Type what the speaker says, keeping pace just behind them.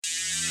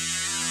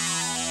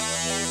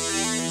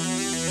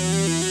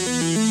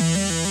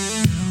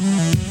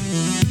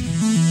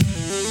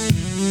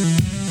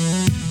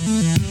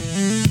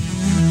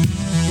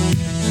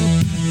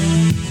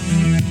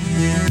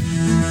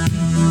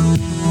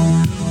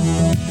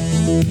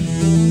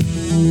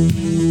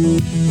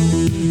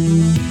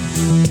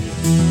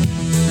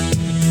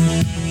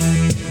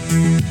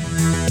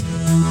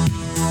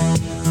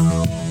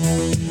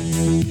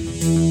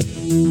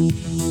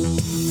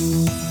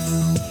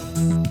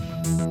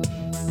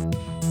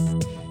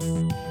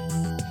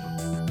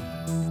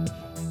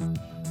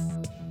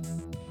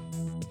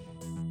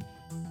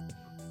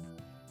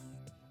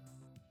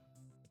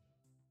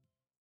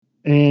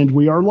And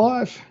we are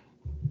live.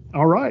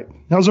 All right.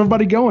 How's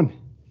everybody going?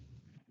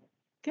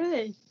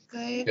 Good.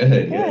 Good.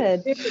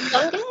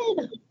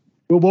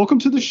 Well, welcome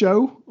to the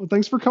show. Well,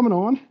 thanks for coming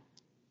on.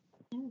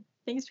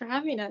 Thanks for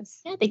having us.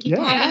 Yeah, thank you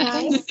for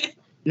having us.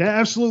 Yeah,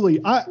 absolutely.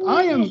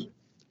 I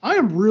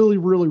am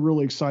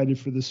really excited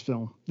for this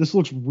film. This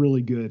looks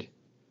really good.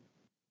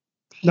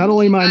 Not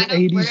only am I an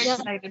 80s. We're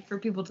excited for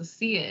people to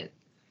see it.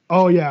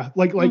 Oh yeah,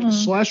 like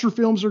slasher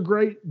films are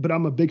great, but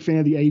I'm a big fan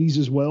of the 80s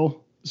as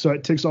well. So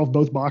it ticks off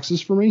both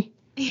boxes for me.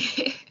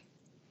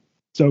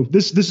 So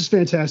this is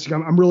fantastic.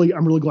 I'm really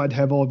glad to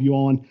have all of you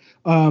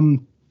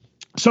on.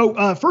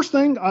 So first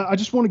thing, I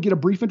just want to get a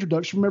brief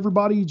introduction from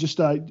everybody. Just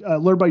let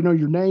everybody know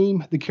your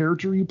name, the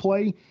character you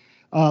play,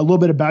 a little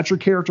bit about your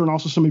character, and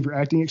also some of your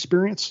acting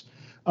experience.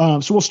 So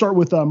we'll start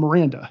with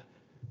Miranda.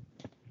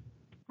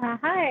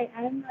 Hi,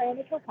 I'm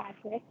Miranda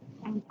Kilpatrick,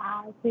 and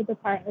I play the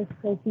part of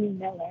Sophie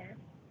Miller.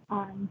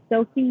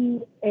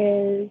 Sophie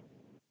is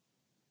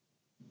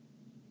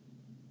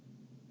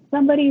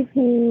somebody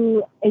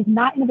who is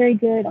not in a very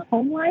good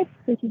home life,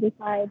 so she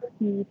decides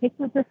to pick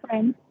up her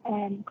friends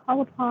and call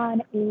upon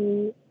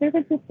a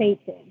servant of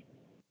Satan.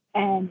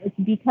 And it's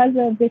because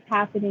of this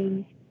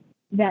happening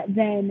that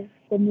then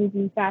the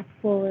movie fast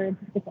forwards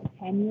just like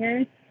 10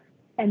 years,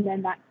 and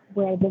then that's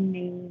where the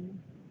main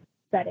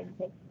setting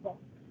takes place.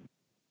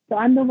 So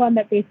I'm the one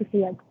that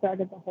basically like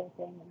started the whole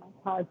thing and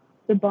like caused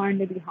the barn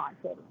to be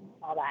haunted and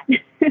all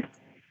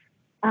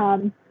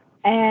that.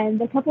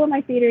 And a couple of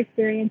my theater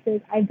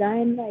experiences, I've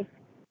done like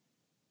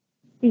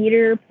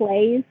theater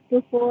plays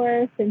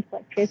before since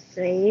like 5th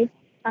grade,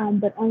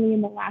 but only in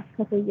the last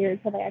couple of years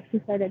have I actually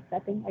started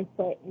stepping my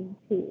foot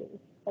into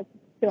like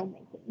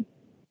filmmaking.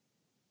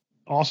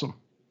 Awesome.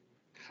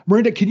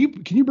 Miranda, can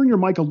you bring your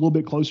mic a little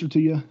bit closer to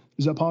you?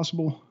 Is that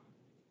possible?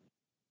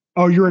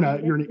 Oh, you're in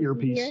an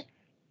earpiece. Here?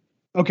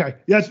 Okay.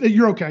 Yes,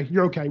 you're okay.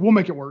 You're okay. We'll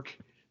make it work.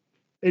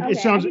 It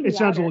sounds a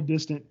little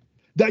distant.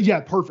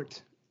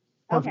 Perfect.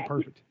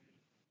 Perfect.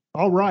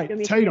 All right, do you want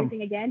me to Tatum. say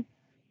anything again?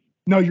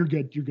 No, you're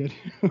good. You're good.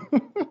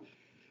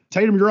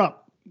 Tatum, you're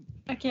up.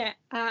 Okay,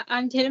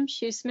 I'm Tatum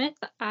Shoesmith.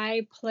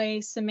 I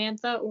play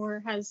Samantha,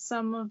 or as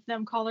some of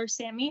them call her,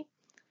 Sammy.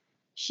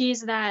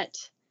 She's that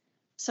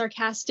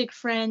sarcastic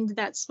friend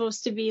that's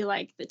supposed to be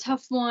like the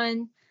tough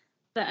one,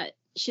 that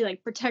she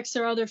like protects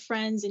her other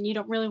friends and you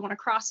don't really want to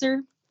cross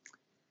her.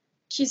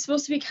 She's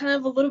supposed to be kind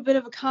of a little bit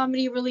of a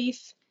comedy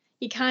relief.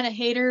 You kind of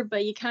hate her,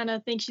 but you kind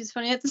of think she's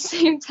funny at the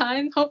same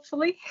time,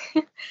 hopefully.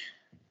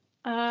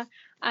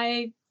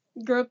 I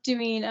grew up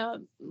doing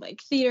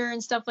like theater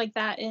and stuff like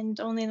that, and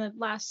only in the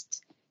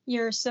last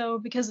year or so,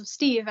 because of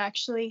Steve,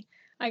 actually,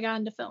 I got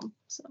into film.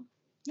 So,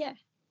 yeah.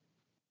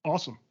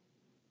 Awesome.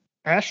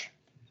 Ash?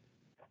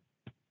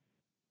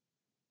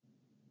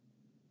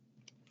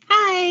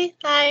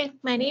 Hi.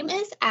 My name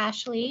is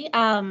Ashley.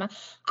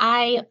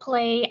 I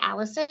play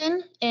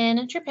Allison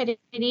in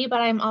Trepidity,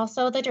 but I'm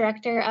also the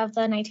director of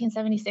the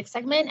 1976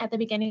 segment at the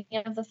beginning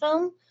of the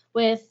film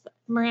with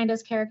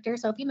Miranda's character,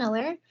 Sophie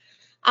Miller.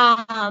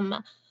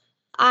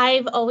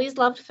 I've always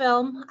loved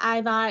film.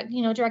 I thought,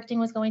 directing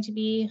was going to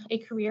be a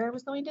career I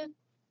was going to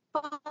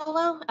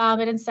follow.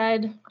 But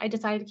instead, I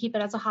decided to keep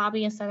it as a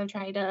hobby instead of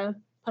trying to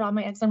put all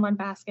my eggs in one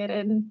basket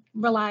and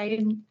rely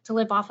to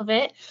live off of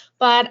it.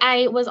 But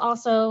I was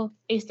also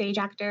a stage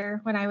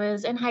actor when I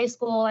was in high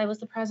school. I was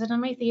the president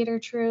of my theater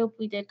troupe.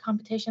 We did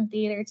competition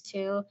theater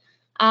too.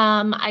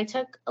 I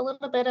took a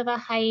little bit of a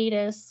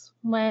hiatus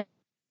when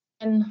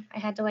I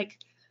had to like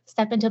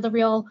step into the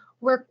real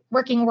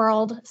working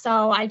world.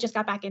 So I just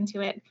got back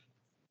into it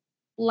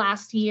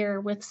last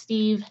year with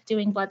Steve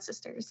doing Blood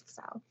Sisters.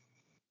 So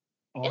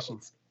awesome.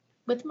 Yes.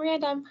 With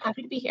Miranda, I'm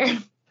happy to be here.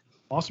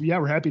 Awesome. Yeah,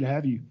 we're happy to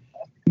have you.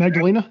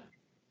 Magdalena?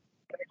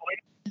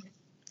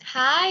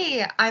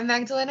 Hi, I'm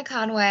Magdalena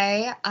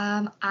Conway.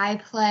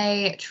 I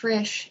play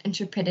Trish in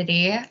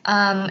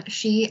Trepidity.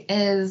 She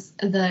is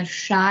the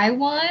shy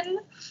one,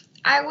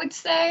 I would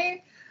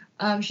say.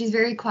 She's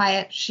very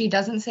quiet. She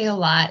doesn't say a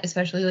lot,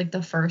 especially like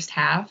the first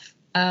half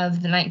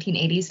of the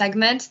 1980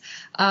 segment.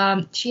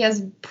 She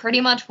has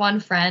pretty much one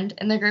friend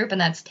in the group, and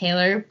that's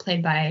Taylor,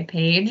 played by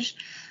Paige.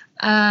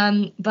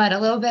 But a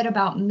little bit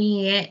about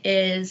me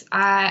is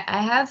I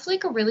have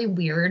like a really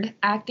weird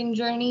acting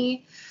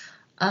journey.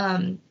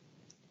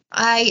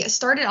 I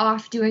started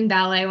off doing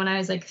ballet when I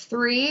was like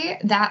 3.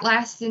 That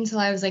lasted until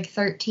I was like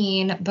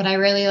 13, but I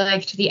really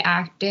liked the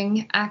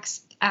acting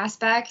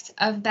aspect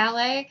of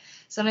ballet.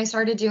 So then I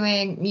started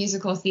doing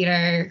musical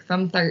theater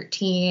from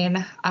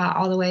 13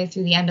 all the way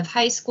through the end of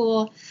high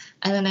school.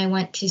 And then I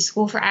went to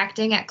school for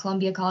acting at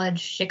Columbia College,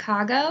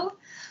 Chicago.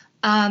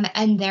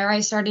 And there I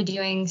started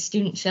doing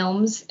student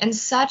films and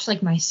such,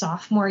 like my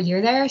sophomore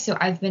year there. So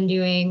I've been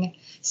doing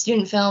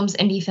student films,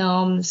 indie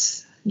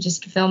films,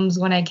 just films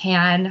when I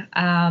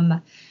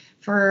can,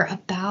 for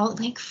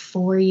about like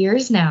 4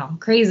 years now.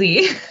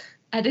 Crazy.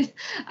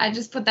 I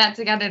just put that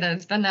together and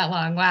it's been that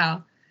long.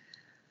 Wow.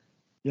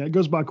 Yeah, it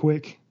goes by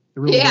quick. It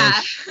really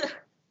does.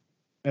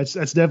 That's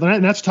definitely,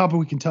 and that's a topic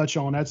we can touch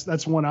on.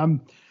 That's one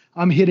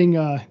I'm hitting.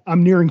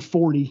 I'm nearing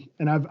 40,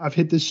 and I've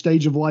hit this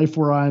stage of life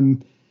where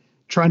I'm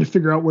trying to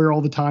figure out where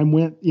all the time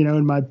went,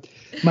 and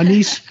my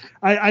niece,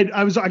 I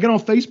got on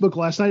Facebook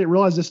last night and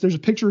realized there's a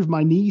picture of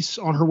my niece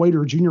on her way to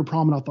her junior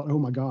prom. And I thought, oh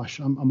my gosh,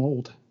 I'm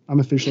old. I'm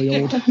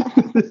officially old.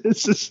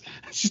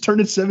 She's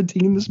turning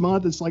 17 this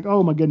month. It's like,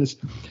 oh my goodness.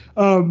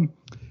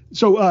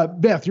 So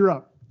Beth, you're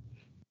up.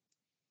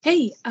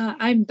 Hey,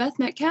 I'm Beth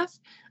Metcalf.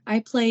 I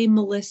play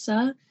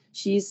Melissa.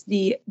 She's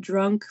the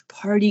drunk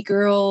party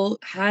girl,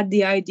 had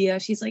the idea.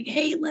 She's like,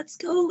 hey, let's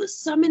go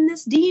summon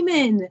this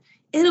demon.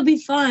 It'll be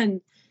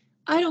fun.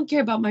 I don't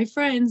care about my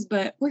friends,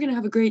 but we're going to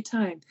have a great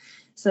time.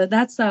 So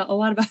that's a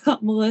lot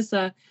about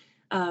Melissa.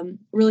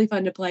 Really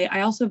fun to play.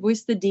 I also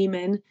voiced the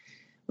demon,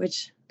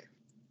 which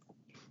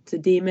it's a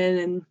demon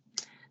and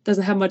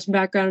doesn't have much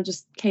background,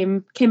 just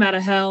came out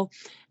of hell.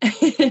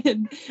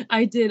 And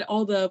I did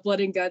all the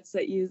blood and guts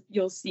that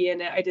you'll see in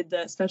it. I did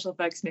the special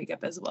effects makeup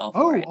as well.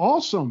 Oh,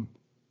 awesome.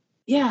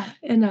 Yeah.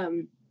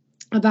 And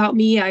about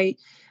me,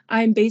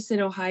 I'm based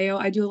in Ohio.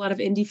 I do a lot of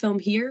indie film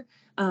here.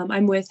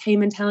 I'm with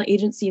Heyman Talent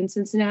Agency in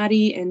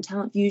Cincinnati and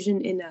Talent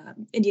Fusion in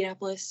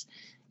Indianapolis.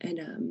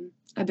 And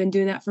I've been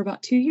doing that for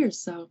about 2 years.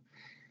 So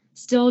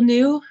still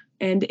new,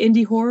 and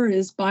indie horror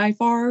is by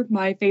far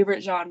my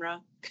favorite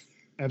genre.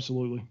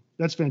 Absolutely.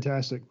 That's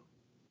fantastic.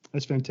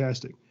 That's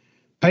fantastic.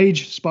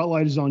 Paige,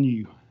 spotlight is on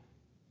you.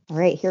 All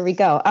right, here we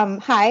go.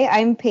 Hi,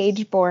 I'm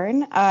Paige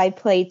Bourne. I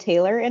play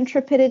Taylor in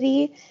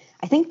Trepidity.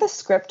 I think the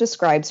script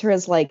describes her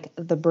as like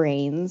the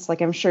brains.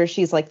 Like I'm sure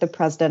she's like the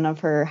president of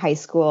her high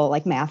school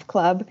like math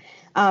club.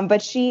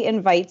 But she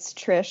invites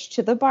Trish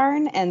to the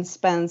barn and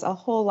spends a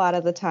whole lot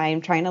of the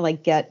time trying to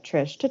like get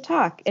Trish to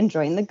talk and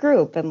join the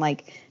group and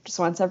like just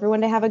wants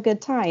everyone to have a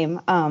good time.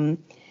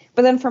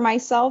 But then for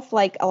myself,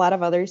 like a lot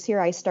of others here,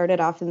 I started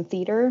off in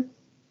theater.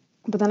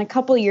 But then a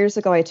couple of years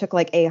ago, I took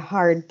like a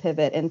hard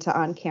pivot into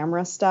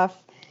on-camera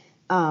stuff.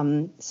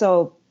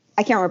 So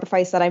I can't remember if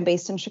I said I'm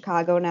based in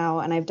Chicago now,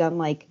 and I've done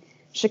like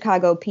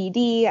Chicago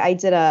PD. I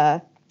did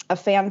a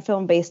fan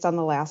film based on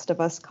The Last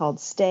of Us called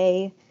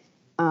Stay,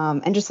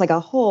 and just like a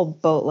whole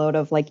boatload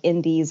of like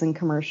indies and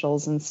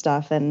commercials and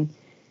stuff. And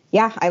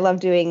yeah, I love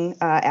doing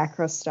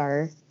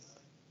Acrostar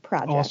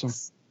projects. Awesome.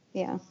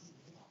 Yeah.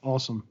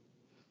 Awesome.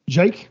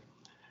 Jake?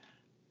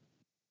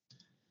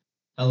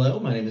 Hello,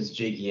 my name is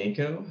Jake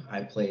Yanko.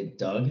 I played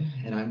Doug,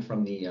 and I'm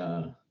from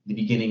the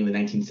beginning of the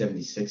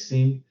 1976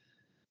 scene.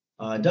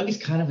 Doug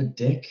is kind of a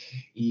dick.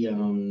 He,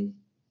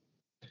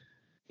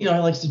 he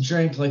likes to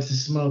drink, likes to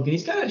smoke, and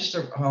he's kind of just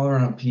all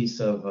around piece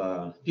of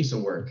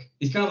work.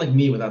 He's kind of like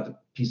me without the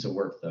piece of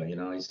work, though.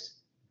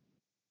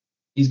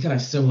 He's kind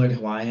of similar to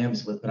who I am,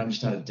 but I'm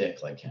just not a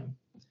dick like him.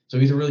 So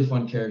he's a really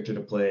fun character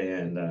to play,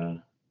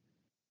 and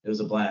it was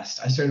a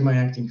blast. I started my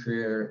acting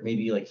career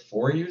maybe like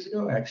 4 years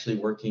ago, actually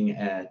working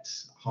at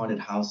haunted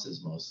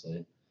houses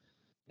mostly.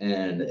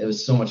 And it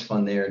was so much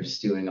fun there,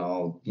 just doing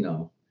all,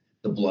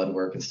 the blood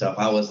work and stuff.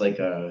 I was like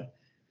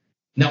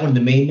not one of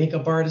the main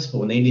makeup artists, but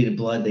when they needed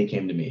blood, they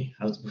came to me.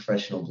 I was a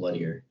professional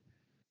bloodier.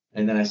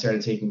 And then I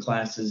started taking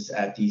classes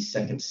at the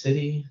Second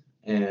City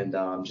and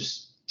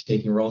just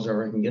taking roles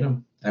wherever I can get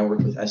them. I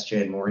worked with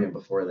SJ and Morian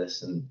before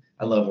this, and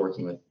I love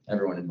working with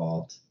everyone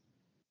involved.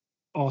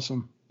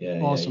 Awesome.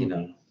 Yeah, awesome.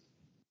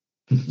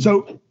 Yeah,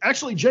 So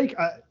actually, Jake,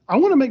 I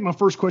want to make my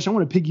first question. I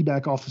want to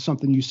piggyback off of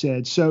something you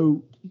said.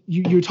 So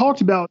you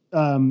talked about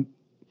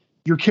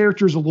your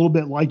characters a little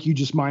bit like you,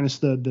 just minus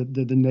the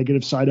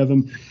negative side of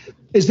them.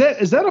 Is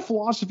that a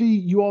philosophy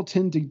you all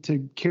tend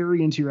to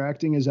carry into your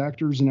acting as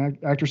actors and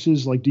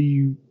actresses? Like, do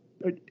you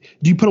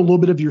put a little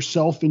bit of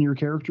yourself in your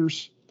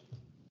characters?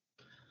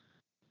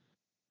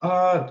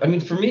 I mean,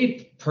 for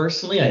me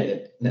personally,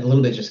 a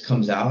little bit just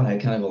comes out. I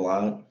kind of have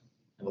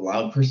a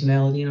loud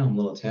personality. I'm a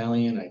little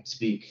Italian. I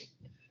speak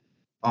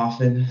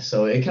often,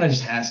 so it kind of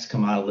just has to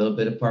come out a little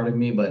bit, a part of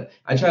me. But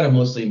I try to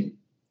mostly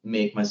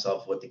make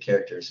myself what the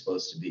character is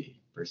supposed to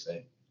be, per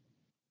se.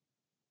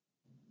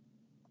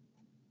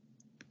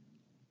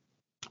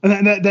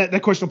 And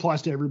that question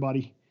applies to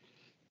everybody.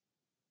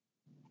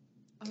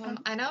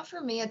 I know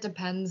for me it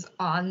depends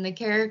on the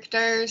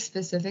character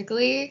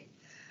specifically.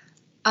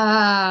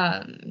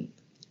 In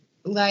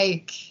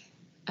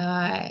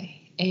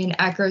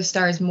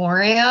Acrostar's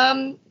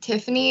Moriam,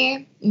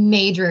 Tiffany,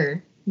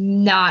 major,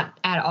 not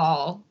at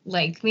all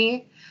like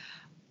me.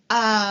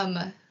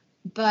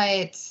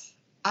 But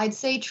I'd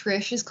say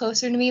Trish is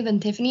closer to me than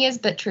Tiffany is,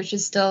 but Trish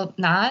is still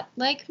not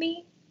like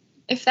me,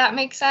 if that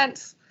makes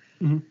sense.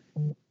 Mm-hmm.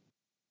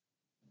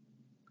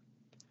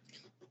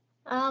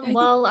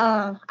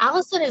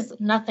 Allison is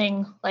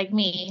nothing like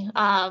me.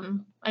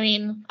 I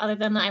mean, other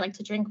than I like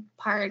to drink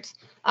part.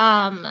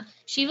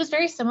 She was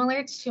very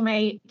similar to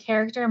my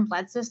character in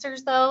Blood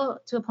Sisters, though,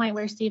 to a point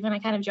where Steve and I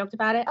kind of joked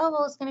about it. Oh,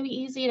 well, it's going to be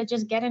easy to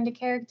just get into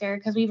character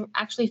because we've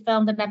actually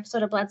filmed an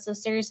episode of Blood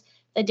Sisters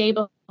the day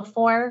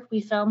before we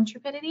filmed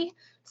Trepidity.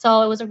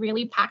 So it was a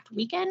really packed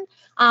weekend.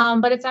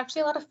 But it's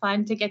actually a lot of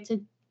fun to get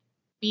to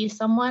be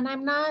someone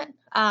I'm not,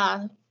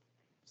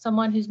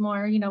 someone who's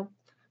more,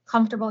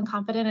 comfortable and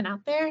confident and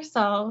out there.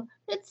 So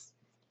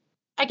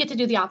I get to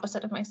do the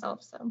opposite of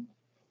myself.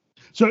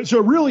 So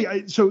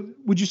really, so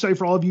would you say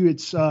for all of you,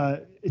 it's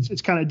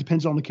kind of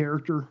depends on the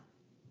character?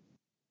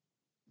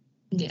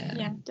 Yeah.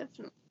 Yeah,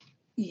 definitely.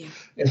 Yeah.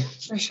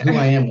 If For sure. who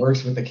I am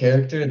works with the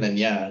character, then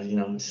yeah,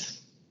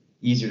 it's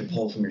easier to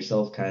pull from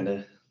yourself, kind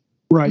of.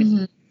 Right.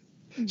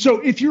 Mm-hmm. So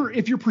if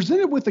you're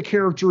presented with a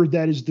character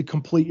that is the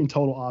complete and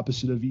total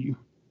opposite of you,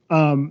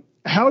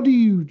 how do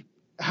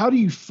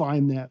you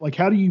find that? Like,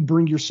 how do you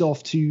bring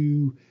yourself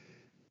to?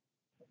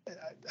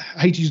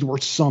 I hate to use the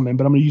word summon,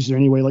 but I'm going to use it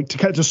anyway. Like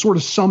to sort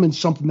of summon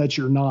something that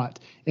you're not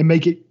and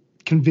make it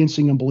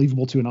convincing and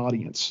believable to an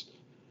audience.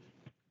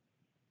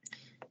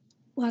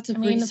 Lots of I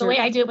mean, research. the way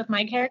I do it with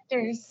my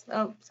characters.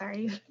 Oh,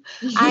 sorry.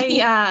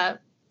 I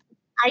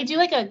do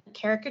like a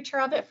caricature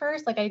of it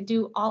first. Like I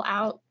do all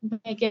out,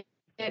 make it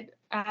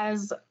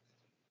as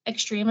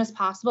extreme as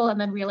possible,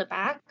 and then reel it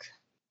back.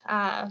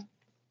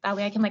 That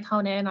way I can like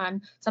hone in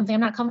on something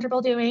I'm not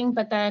comfortable doing,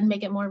 but then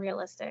make it more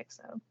realistic.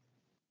 So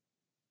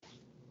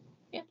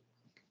yeah.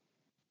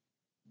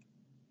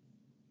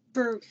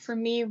 For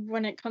me,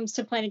 when it comes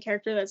to playing a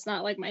character that's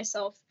not like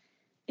myself,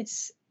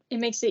 it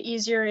makes it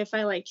easier if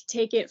I like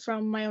take it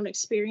from my own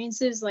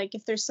experiences. Like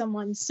if there's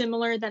someone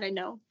similar that I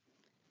know,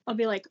 I'll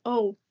be like,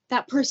 oh,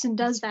 that person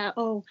does that.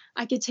 Oh,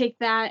 I could take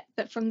that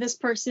from this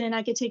person.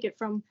 I could take it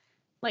from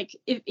like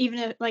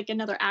even like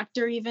another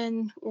actor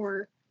even,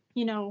 or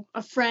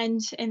a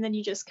friend, and then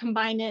you just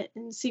combine it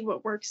and see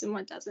what works and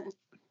what doesn't.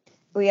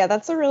 Well, yeah,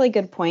 that's a really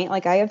good point.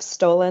 Like I have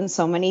stolen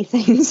so many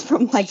things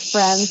from like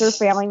friends or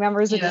family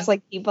members or just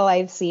like people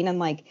I've seen and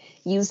like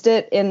used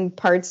it in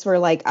parts where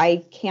like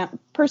I can't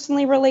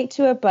personally relate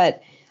to it,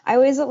 but I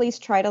always at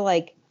least try to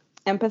like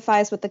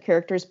empathize with the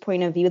character's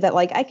point of view, that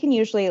like I can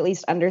usually at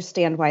least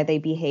understand why they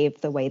behave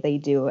the way they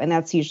do. And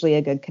that's usually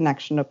a good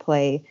connection to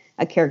play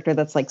a character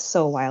that's like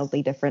so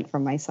wildly different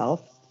from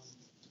myself.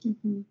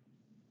 Mm-hmm.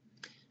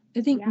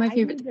 I think my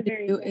favorite thing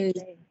to do is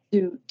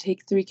to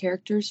take 3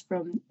 characters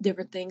from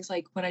different things.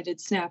 Like when I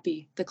did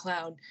Snappy, the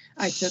clown,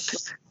 I took,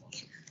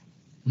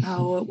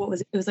 what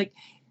was it? It was like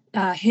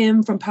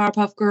him from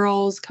Powerpuff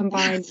Girls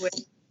combined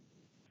with,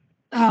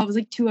 it was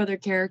like 2 other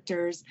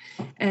characters.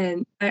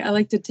 And I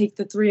like to take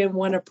the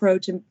 3-in-1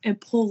 approach and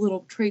pull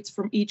little traits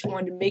from each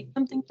one to make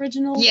something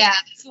original. Yeah,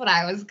 that's what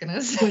I was going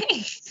to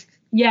say.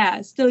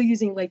 Yeah, still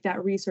using like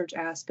that research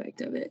aspect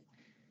of it.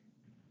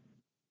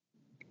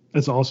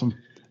 That's awesome.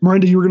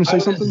 Miranda, you were going to say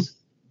something?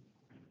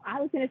 I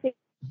was going to say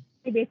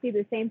basically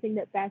the same thing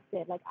that Beth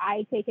did. Like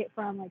I take it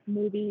from like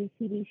movies,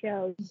 TV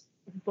shows,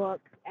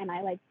 books, and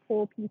I like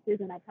pull pieces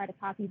and I try to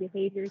copy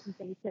behaviors and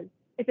things, because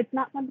if it's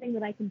not something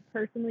that I can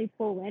personally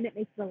pull in, it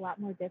makes it a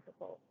lot more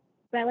difficult.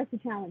 But I like to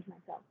challenge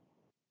myself.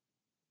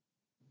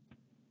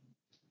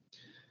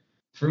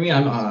 For me,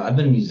 I've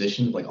been a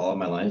musician like all of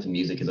my life, and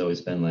music has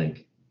always been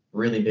like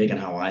really big on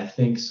how I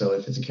think. So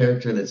if it's a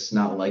character that's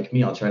not like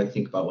me, I'll try to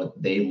think about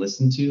what they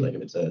listen to. Like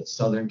if it's a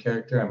Southern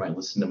character, I might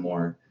listen to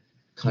more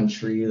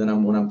country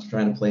than when I'm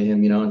trying to play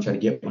him, and try to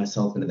get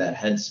myself into that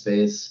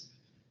headspace.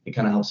 It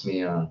kind of helps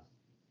me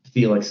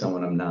feel like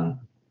someone I'm not.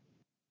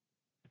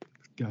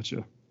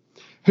 Gotcha.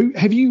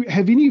 Have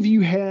any of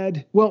you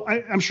had? Well,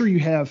 I'm sure you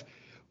have.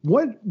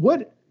 What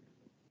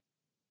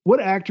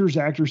actors,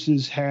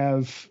 actresses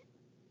have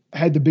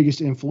had the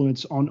biggest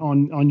influence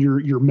on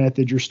your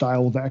method, your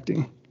style of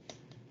acting?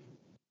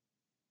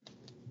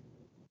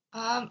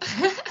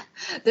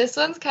 This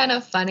one's kind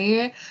of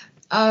funny.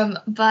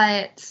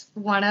 But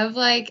one of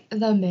like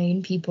the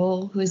main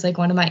people who's like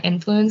one of my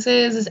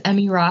influences is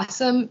Emmy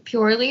Rossum,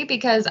 purely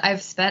because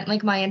I've spent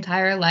like my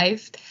entire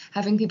life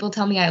having people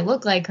tell me I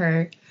look like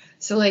her.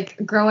 So like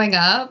growing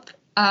up,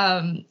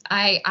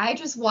 I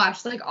just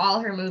watched like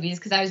all her movies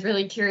because I was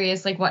really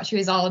curious like what she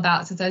was all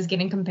about, since I was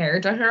getting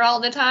compared to her all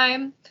the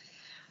time.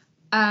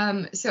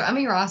 So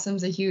Emmy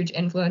Rossum's a huge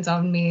influence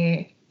on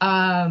me.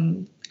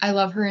 I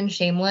love her in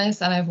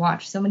Shameless, and I've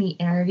watched so many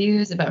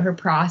interviews about her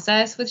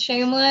process with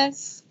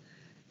Shameless.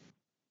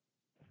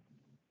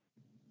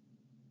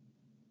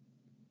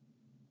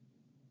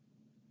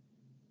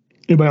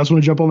 Anybody else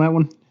want to jump on that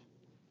one?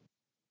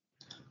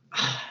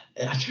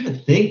 I'm trying to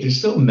think.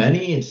 There's so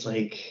many. It's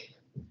like,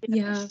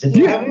 yeah.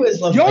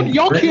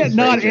 Y'all can't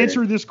not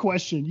answer this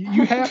question.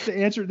 You have to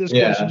answer this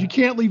question. You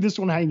can't leave this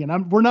one hanging.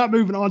 We're not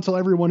moving on until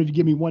every one of you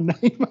give me one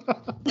name.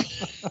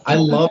 I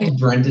loved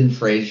Brendan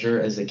Fraser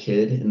as a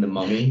kid in The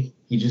Mummy.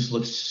 He just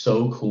looks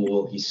so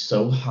cool. He's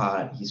so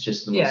hot. He's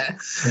just the most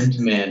pimped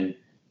man.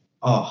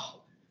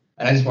 Oh,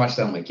 and I just watched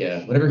that. I'm like,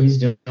 yeah, whatever he's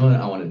doing,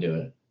 I want to do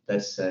it.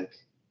 That's sick.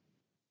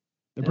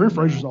 Yeah, Brendan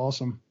Fraser's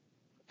awesome.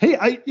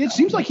 Hey, it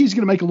seems like he's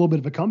going to make a little bit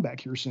of a comeback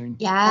here soon.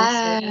 Yeah,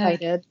 I'm so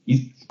excited.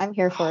 I'm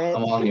here for it.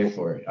 I'm all here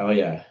for it. Oh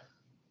yeah.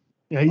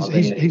 Yeah,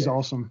 he's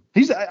awesome.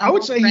 I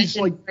would say he's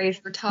like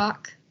Fraser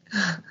talk.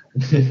 All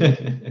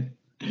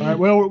right.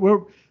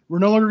 Well, we're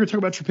no longer going to talk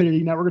about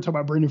Trepidity. Now we're going to talk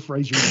about Brendan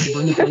Fraser.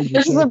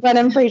 This is a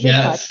Brendan Fraser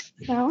talk.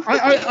 No?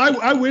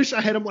 I wish I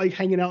had him like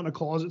hanging out in a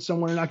closet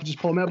somewhere and I could just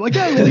pull him out. Like,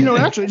 hey,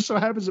 actually, it just so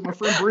happens that my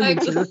friend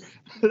Brendan's here.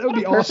 That would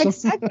be awesome.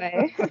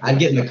 Segue. I'd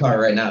get in the car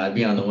right now. I'd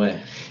be on the way.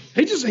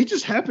 He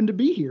just happened to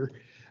be here.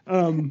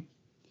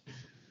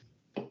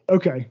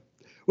 Okay.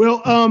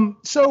 Well,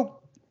 so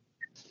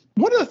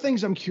one of the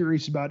things I'm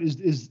curious about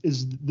is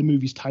the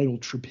movie's title,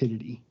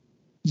 Trepidity.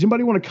 Does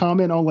anybody want to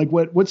comment on like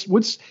what's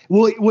is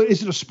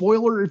it a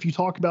spoiler if you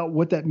talk about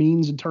what that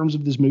means in terms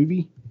of this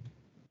movie?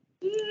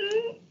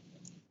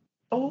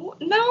 Oh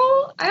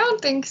no, I don't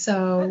think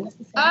so.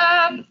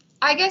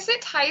 I guess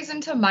it ties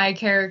into my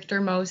character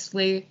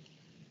mostly.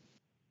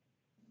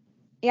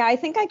 Yeah, I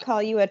think I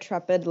call you a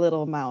trepid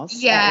little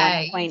mouse Yeah, at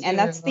one point, you and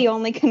that's do. the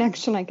only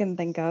connection I can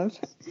think of.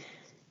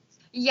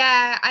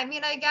 Yeah, I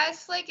mean, I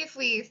guess like if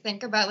we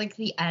think about like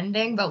the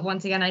ending, but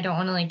once again, I don't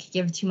want to like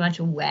give too much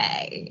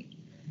away.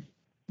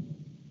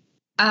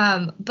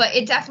 But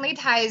it definitely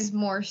ties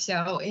more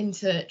so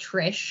into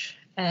Trish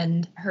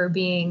and her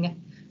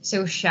being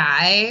so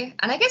shy.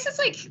 And I guess it's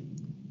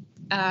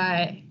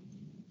like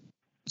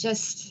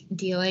just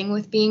dealing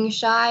with being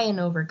shy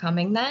and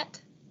overcoming that.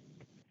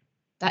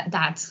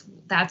 That's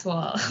where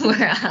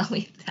I'll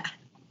leave that.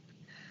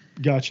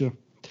 Gotcha.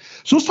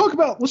 So let's talk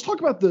about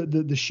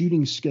the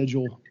shooting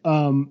schedule.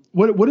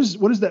 What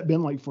has that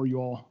been like for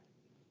you all?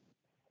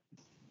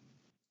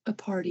 A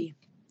party.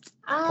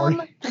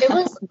 It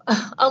was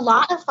a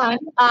lot of fun.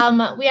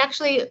 We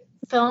actually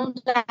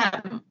filmed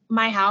at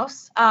my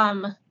house.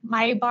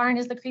 My barn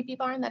is the creepy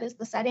barn that is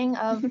the setting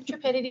of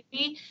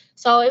Trepidity.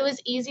 So it was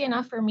easy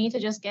enough for me to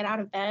just get out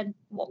of bed,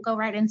 go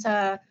right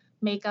into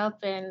makeup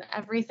and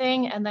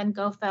everything, and then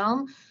go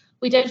film.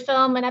 We did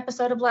film an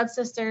episode of Blood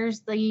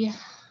Sisters the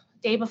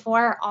day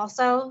before,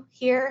 also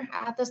here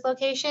at this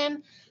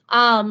location.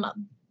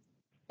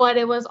 But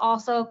it was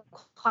also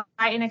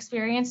quite an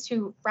experience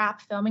to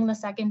wrap filming the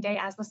second day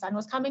as the sun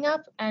was coming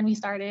up, and we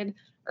started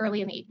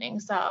early in the evening.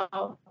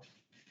 So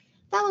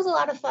that was a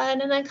lot of fun.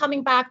 And then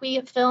coming back,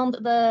 we filmed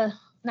the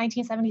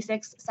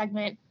 1976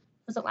 segment.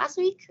 Was it last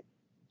week?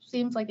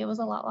 Seems like it was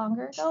a lot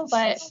longer ago,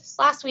 but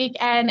last week,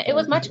 and it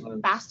was much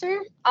faster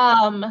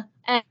and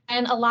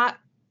a lot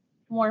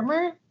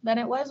warmer than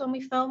it was when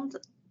we filmed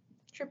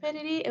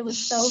Trepidity. It was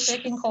so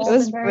freaking cold. It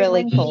was and very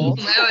really windy. cold.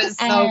 It was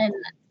so. And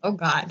Oh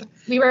God.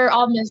 we were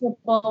all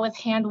miserable with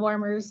hand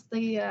warmers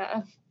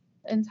the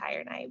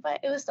entire night, but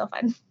it was still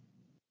fun.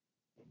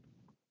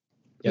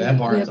 Yeah, that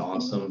barn is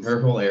awesome.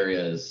 Her whole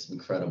area is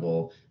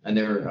incredible. And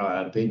there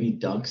were baby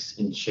ducks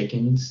and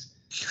chickens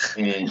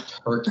and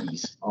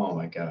turkeys. Oh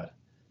my God.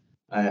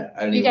 I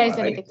don't You even guys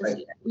didn't get to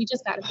see it. We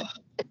just got it.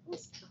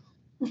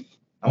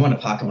 I want to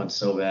pocket one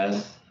so bad.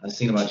 I was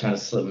thinking about trying to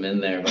slip them in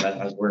there, but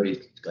I was worried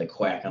he'd like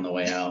quack on the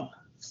way out.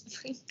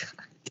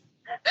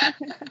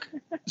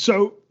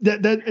 So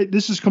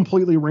this is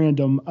completely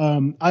random.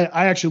 I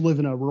actually live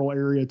in a rural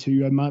area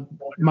too.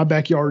 My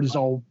backyard is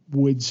all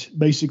woods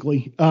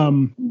basically.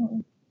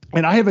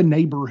 And I have a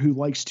neighbor who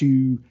likes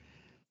to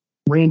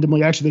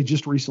randomly, actually they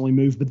just recently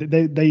moved, but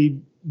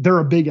they're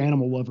a big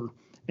animal lover.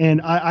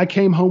 And I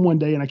came home one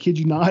day and I kid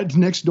you not,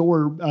 next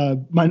door,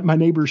 my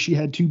neighbor, she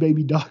had two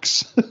baby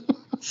ducks.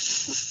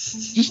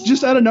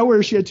 just out of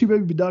nowhere, she had two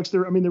baby ducks. They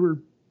were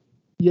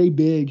yay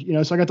big,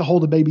 so I got to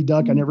hold a baby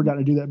duck. I never got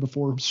to do that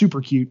before. Super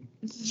cute.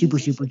 Super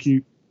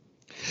cute.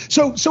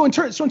 So in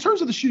terms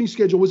of the shooting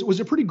schedule, was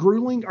it pretty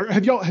grueling? Or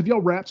have y'all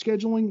wrapped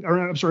scheduling? Or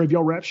I'm sorry, have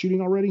y'all wrapped shooting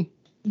already?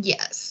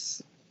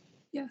 Yes.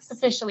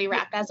 Officially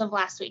wrapped as of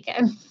last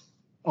weekend.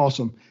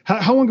 Awesome.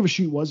 How long of a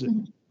shoot was it?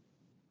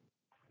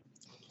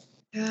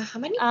 How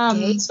many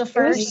days? The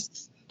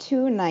first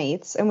 2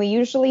 nights, and we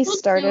usually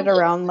started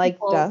around like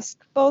dusk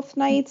both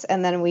nights,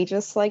 and then we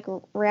just like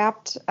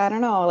wrapped, I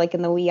don't know, like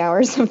in the wee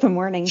hours of the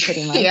morning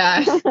pretty much.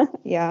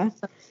 Yeah.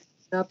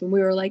 Up and we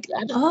were like,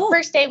 the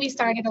first day we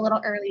started a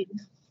little early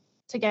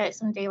to get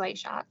some daylight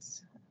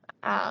shots.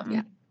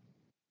 And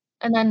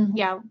then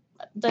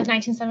the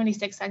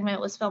 1976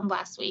 segment was filmed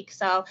last week,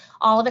 so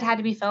all of it had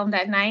to be filmed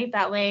at night.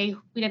 That way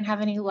we didn't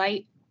have any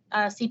light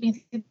seeping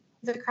through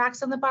the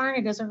cracks in the barn.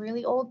 It is a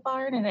really old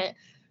barn, and it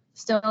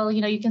still,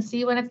 you can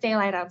see when it's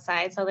daylight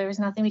outside, so there was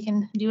nothing we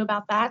can do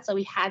about that, so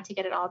we had to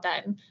get it all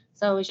done.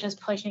 So it was just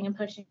pushing and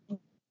pushing and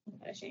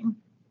pushing.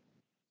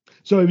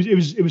 So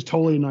it was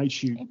totally a night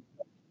shoot.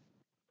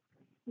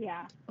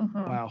 Yeah.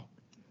 Wow.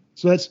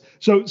 So that's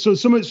so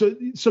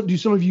do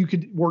some of you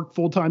could work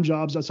full-time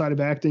jobs outside of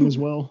acting as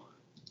well?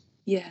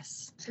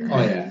 Yes.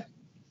 Oh yeah.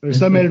 So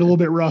that made it a little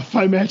bit rough,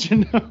 I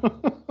imagine.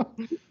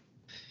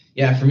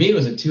 Yeah, for me it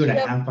was a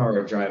 2.5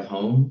 hour drive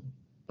home,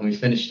 and we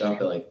finished up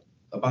at like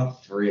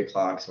about 3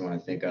 o'clock. So when I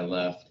think I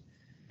left,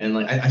 and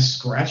like I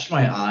scratched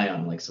my eye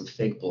on like some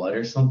fake blood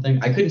or something.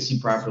 I couldn't see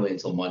properly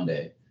until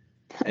Monday,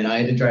 and I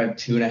had to drive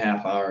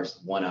 2.5 hours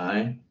with one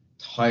eye.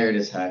 Tired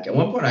as heck. At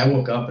one point I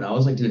woke up and I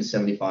was like doing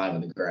 75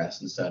 on the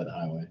grass instead of the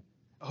highway.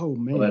 Oh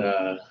man.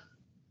 But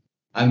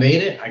I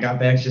made it. I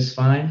got back just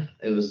fine.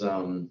 It was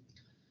got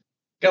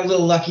a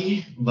little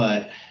lucky,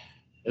 but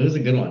it was a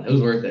good one. It was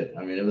worth it.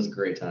 I mean, it was a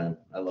great time.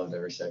 I loved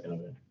every second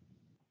of it.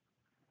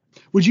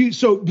 Would you,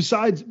 so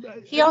besides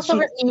he also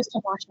refused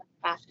to wash up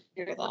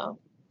after though.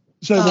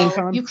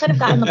 So you could have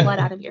gotten the blood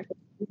out of your face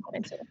if you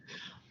wanted to.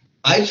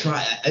 I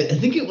tried. I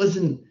think it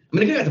wasn't, I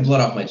mean, I got the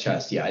blood off my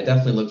chest. Yeah, I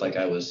definitely looked like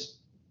I was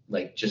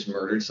like just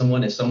murdered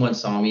someone. If someone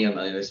saw me on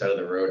the other side of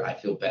the road, I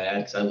feel bad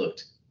because I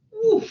looked,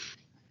 oof.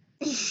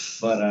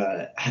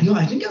 But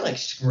I think I like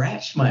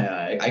scratched my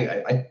eye.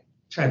 I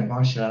tried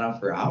washing that out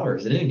for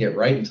hours. It didn't get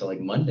right until like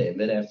Monday,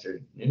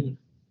 mid-afternoon.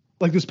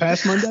 Like this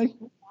past Monday?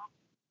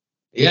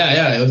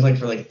 Yeah. It was like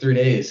for like 3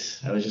 days.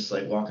 I was just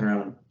like walking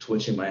around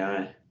twitching my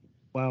eye.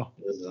 Wow.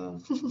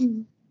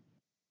 It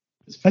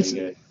was pretty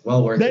good.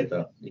 Well worth it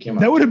though. It came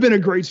out. That would have been a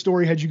great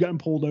story had you gotten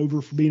pulled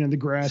over for being in the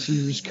grass and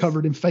you're just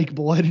covered in fake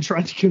blood and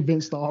trying to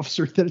convince the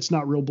officer that it's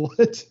not real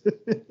blood.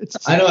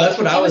 I know, that's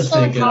what I was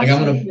thinking. Like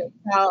I'm gonna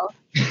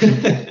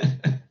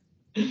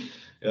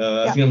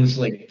I was gonna just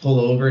like pull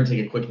over and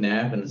take a quick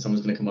nap, and then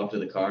someone's gonna come up to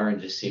the car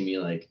and just see me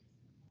like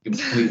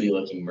completely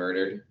looking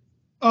murdered.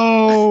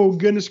 Oh,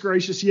 goodness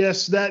gracious.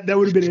 Yes, that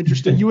would have been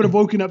interesting. You would have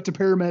woken up to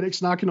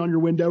paramedics knocking on your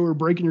window or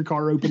breaking your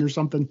car open or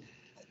something.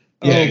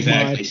 Yeah,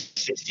 exactly.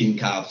 16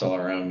 cops all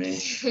around me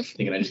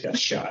thinking I just got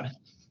shot.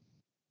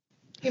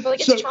 People are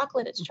like, it's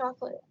chocolate. It's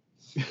chocolate.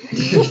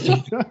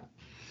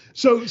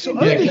 So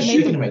yeah, keep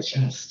shooting my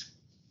chest.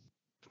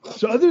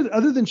 So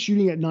other than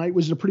shooting at night,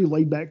 was it a pretty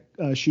laid back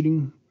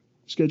shooting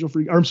schedule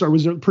for you? Or, I'm sorry,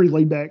 was it a pretty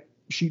laid back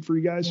shoot for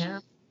you guys?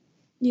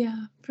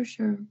 Yeah, for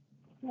sure.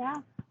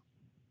 Yeah.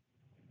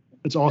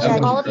 It's awesome.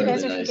 Yeah, all of you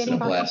guys are forgetting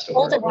about how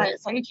cold it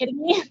was. Are you kidding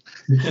me?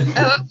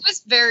 It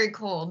was very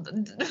cold.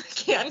 I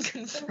can't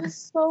confirm. It was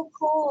so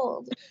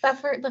cold. That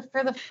for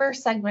the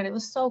first segment, it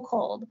was so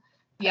cold.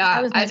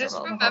 Yeah, I just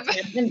remember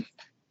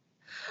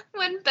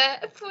when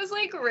Beth was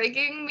like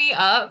rigging me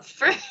up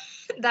for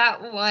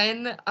that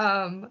one.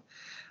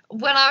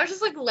 When I was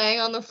just like laying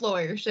on the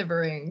floor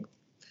shivering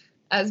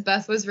as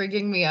Beth was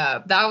rigging me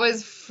up, that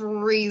was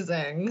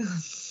freezing.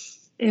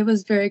 It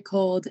was very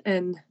cold,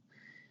 and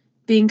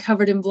being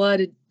covered in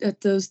blood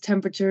at those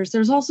temperatures.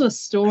 There's also a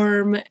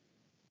storm.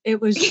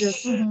 It was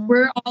just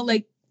we're all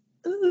like,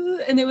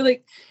 and they were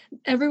like,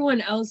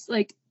 everyone else,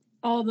 like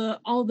all the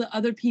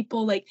other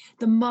people, like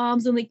the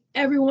moms and like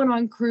everyone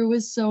on crew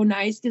was so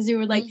nice because they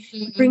were like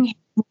bring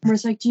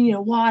hammers, like, do you need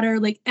water?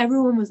 Like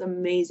everyone was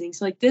amazing.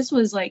 So like this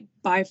was like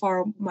by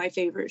far my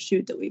favorite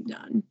shoot that we've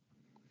done.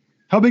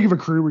 How big of a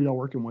crew were y'all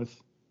working with?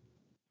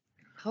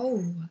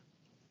 Oh.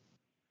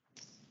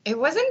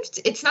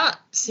 It's not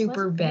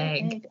super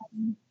big.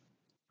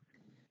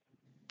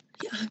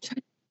 Yeah, I'm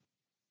trying.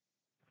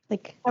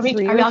 Like, are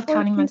we all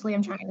counting mentally?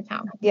 I'm trying to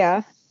count.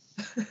 Yeah.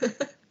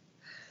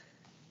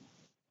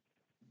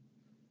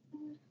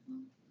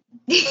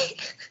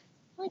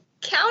 Like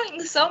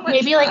counting so much.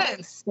 Maybe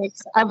like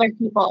 6 other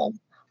people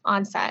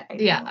on set. I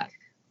yeah. think.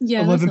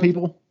 Yeah. 11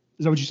 people?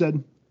 Is that what you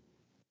said?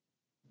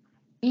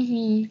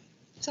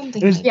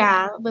 Something like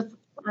yeah.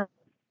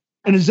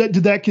 And did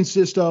that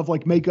consist of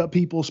like makeup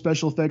people,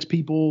 special effects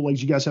people? Like,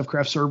 did you guys have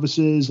craft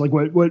services? Like,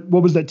 what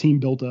was that team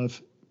built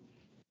of?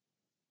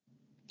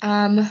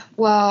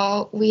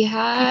 Well, we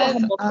have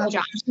multiple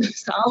jobs.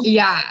 So.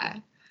 Yeah.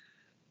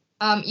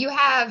 You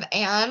have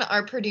Anne,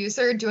 our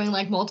producer, doing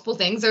like multiple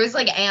things. There was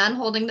like Anne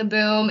holding the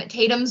boom,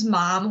 Tatum's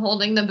mom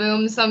holding the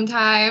boom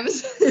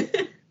sometimes.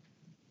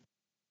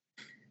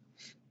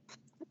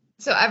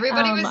 So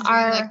everybody was doing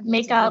our like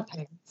makeup.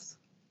 Things.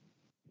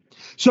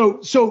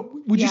 So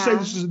would you say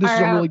this is a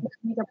really?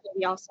 Makeup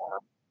lady also.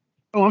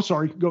 Oh, I'm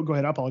sorry. Go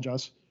ahead. I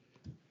apologize.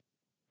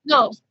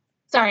 No,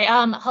 sorry.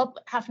 Hope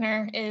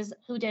Hefner is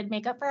who did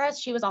makeup for us.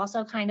 She was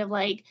also kind of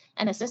like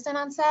an assistant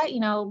on set,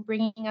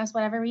 bringing us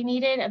whatever we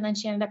needed, and then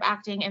she ended up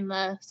acting in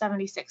the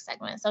 76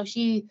 segment. So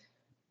she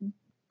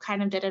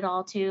kind of did it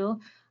all too.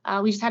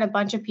 We just had a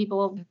bunch of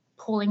people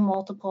pulling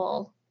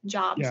multiple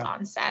jobs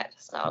on set,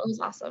 so it was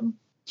awesome.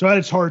 So at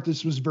its heart,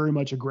 this was very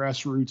much a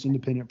grassroots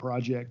independent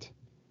project.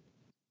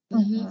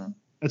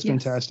 That's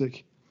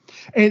fantastic.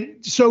 And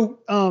so,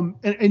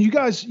 and you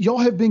guys, y'all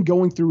have been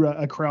going through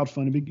a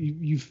crowdfunding.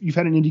 You've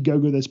had an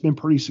Indiegogo that's been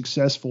pretty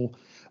successful.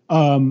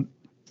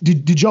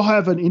 Did y'all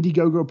have an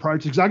Indiegogo prior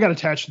to? Because I got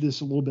attached to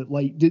this a little bit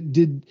late.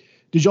 Did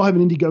y'all have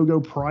an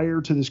Indiegogo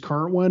prior to this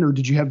current one, or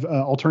did you have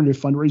alternative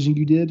fundraising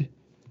you did?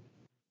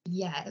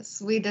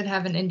 Yes, we did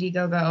have an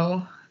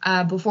Indiegogo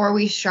before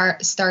we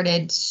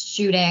started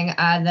shooting the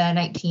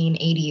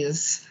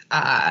 1980s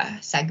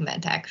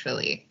segment.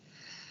 Actually,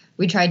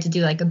 we tried to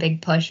do like a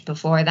big push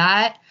before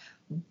that,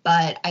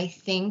 but I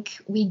think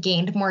we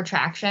gained more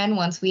traction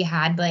once we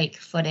had like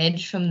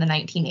footage from the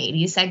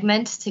 1980s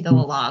segment to go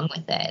along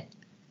with it.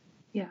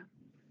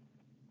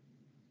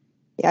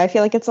 Yeah, I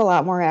feel like it's a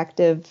lot more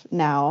active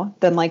now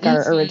than like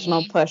our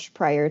original push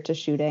prior to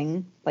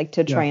shooting, like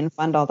to try and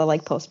fund all the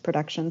like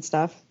post-production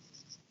stuff.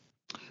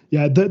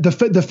 Yeah, the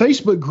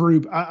Facebook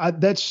group,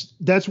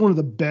 that's one of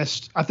the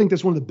best. I think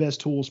that's one of the best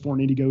tools for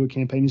an Indiegogo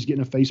campaign is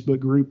getting a Facebook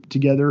group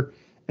together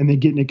and then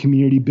getting a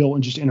community built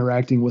and just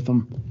interacting with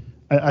them.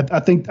 I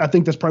think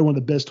that's probably one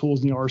of the best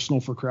tools in the arsenal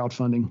for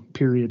crowdfunding.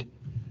 Period.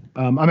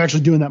 I'm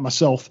actually doing that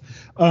myself.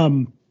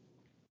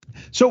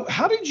 So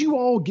how did you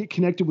all get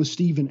connected with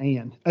Steve and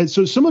Ann?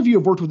 So some of you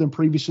have worked with them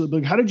previously,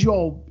 but how did you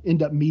all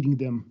end up meeting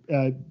them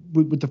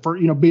with the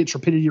first, be it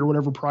Trepidity or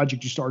whatever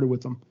project you started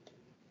with them?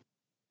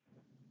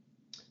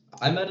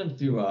 I met him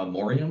through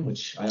Morium,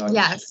 which I auditioned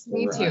Yes,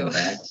 me for too.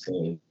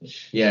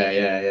 Backstage.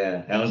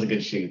 Yeah. That was a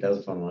good shoot. That was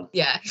a fun one.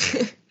 Yeah.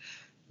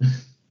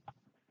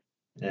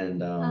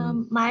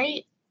 And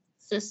My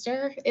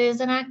sister is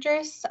an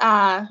actress,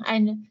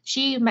 and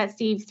she met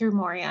Steve through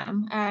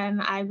Moriam,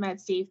 and I met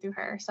Steve through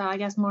her. So I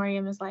guess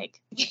Moriam is like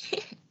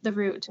the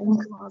root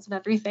and cause of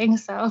everything.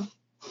 So.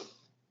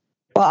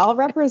 Well, I'll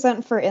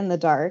represent for In the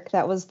Dark.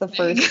 That was the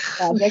first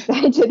project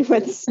I did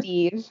with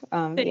Steve.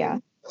 Yeah.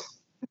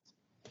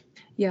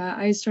 Yeah,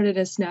 I started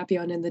as Snappy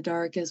on In the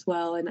Dark as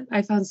well, and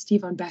I found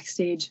Steve on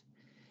Backstage.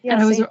 Yeah,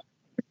 and I was same.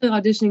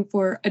 auditioning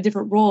for a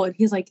different role, and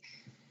he's like,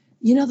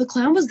 the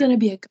clown was going to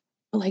be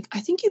I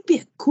think you'd be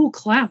a cool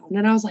clown.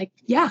 And I was like,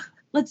 yeah,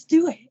 let's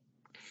do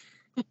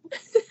it.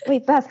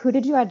 Wait, Beth, who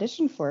did you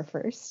audition for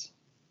first?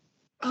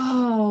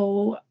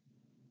 Oh,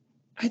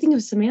 I think it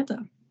was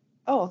Samantha.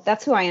 Oh,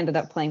 that's who I ended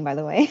up playing, by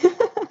the way.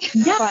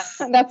 Yeah.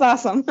 That's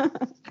awesome.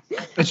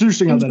 That's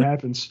interesting how that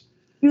happens.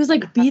 He was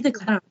like, be the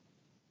clown.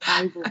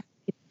 I will.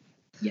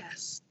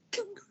 Yes.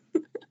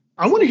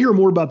 I want to hear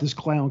more about this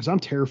clown because I'm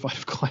terrified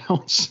of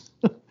clowns.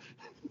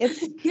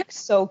 It's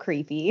so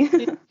creepy.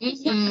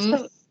 Yeah,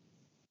 so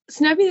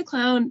Snappy the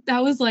Clown,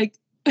 that was like,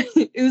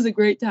 it was a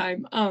great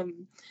time.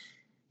 In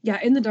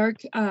the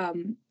Dark,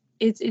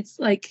 it's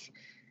like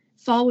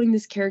following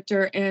this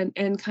character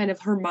and kind of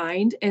her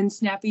mind, and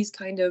Snappy's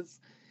kind of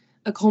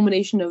a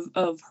culmination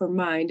of her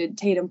mind, and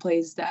Tatum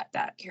plays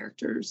that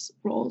character's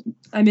role.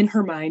 I'm in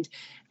her mind,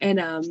 and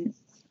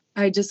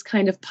I just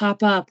kind of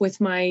pop up with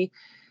my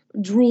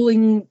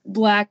drooling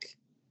black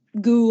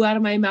goo out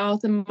of my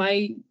mouth and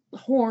my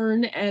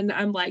horn, and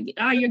I'm like,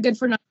 you're good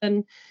for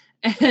nothing.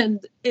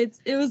 And it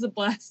was a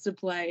blast to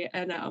play,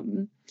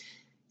 and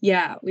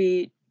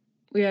we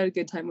had a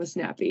good time with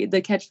Snappy.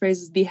 The catchphrase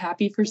is "Be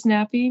happy for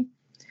Snappy."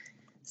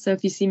 So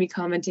if you see me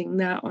commenting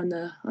that on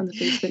the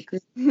Facebook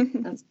group,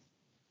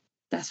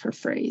 that's her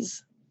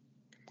phrase.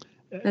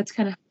 That's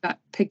kind of how I got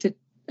picked to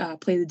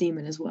play the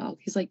demon as well.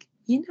 He's like,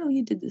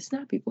 you did the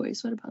Snappy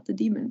voice. What about the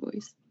demon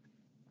voice?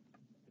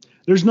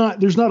 There's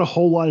not a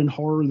whole lot in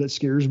horror that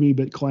scares me,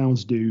 but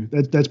clowns do.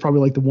 That's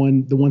probably like the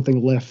one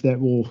thing left that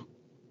will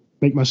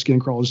make my skin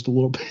crawl just a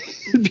little bit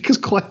because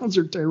clowns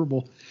are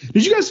terrible.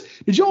 Did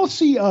you all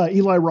see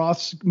Eli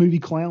Roth's movie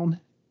Clown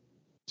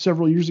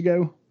several years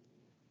ago?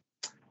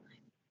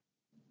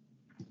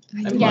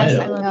 Yes,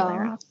 I love Eli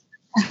Roth.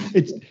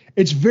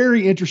 It's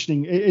very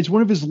interesting. It's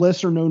one of his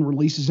lesser known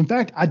releases. In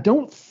fact, I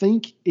don't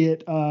think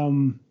it.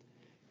 I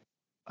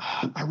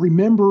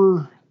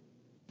remember.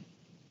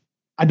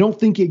 I don't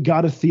think it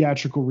got a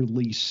theatrical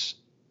release,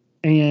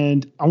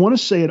 and I want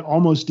to say it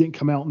almost didn't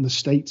come out in the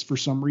States for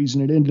some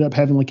reason. It ended up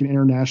having like an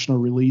international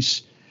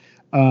release.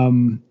 I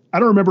don't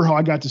remember how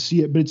I got to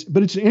see it,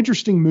 but it's an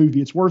interesting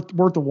movie. It's worth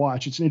a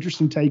watch. It's an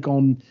interesting take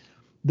on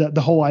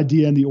the whole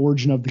idea and the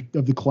origin of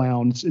the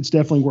clown. It's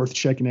definitely worth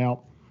checking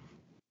out.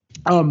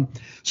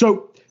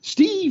 So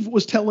Steve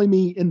was telling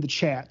me in the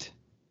chat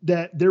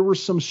that there were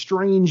some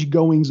strange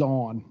goings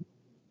on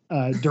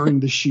during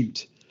the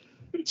shoot.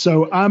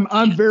 So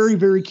I'm very,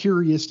 very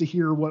curious to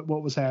hear what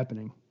was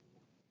happening.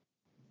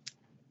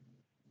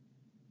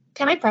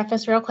 Can I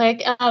preface real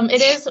quick?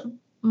 It is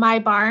my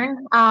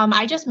barn.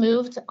 I just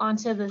moved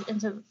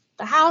into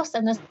the house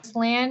and this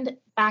land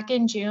back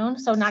in June,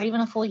 so not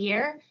even a full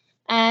year.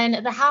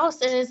 And the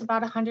house is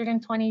about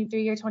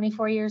 123 or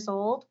 24 years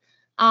old.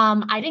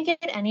 I didn't get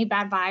any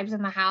bad vibes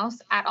in the house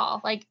at all.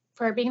 Like,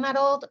 for being that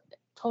old,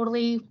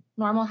 totally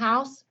normal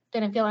house,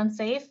 didn't feel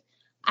unsafe.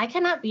 I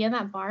cannot be in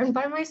that barn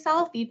by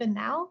myself even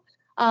now,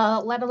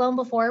 let alone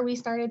before we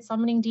started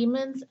summoning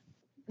demons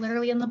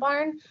literally in the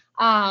barn.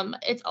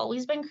 It's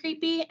always been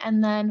creepy,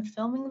 and then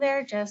filming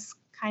there just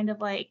kind of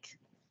like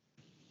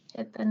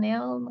hit the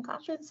nail in the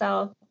coffin.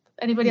 So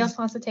anybody else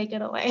wants to take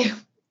it away?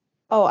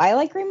 Oh,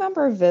 I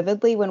remember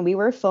vividly when we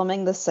were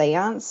filming the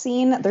seance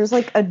scene, there's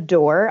like a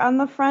door on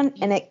the front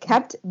and it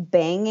kept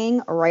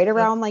banging right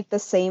around like the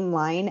same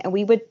line. And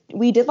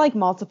we did like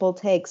multiple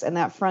takes and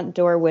that front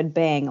door would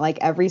bang like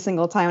every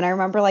single time. And I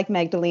remember like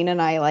Magdalena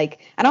and I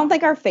don't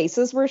think our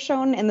faces were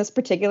shown in this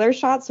particular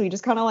shot. So we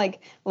just kind of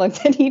like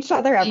looked at each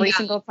other every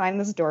single time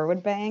this door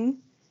would bang.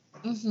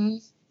 Mm-hmm.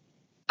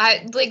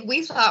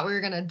 We thought we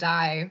were going to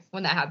die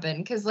when that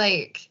happened. Cause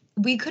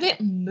we couldn't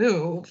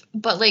move,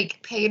 but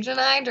Paige and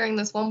I, during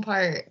this one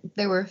part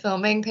they were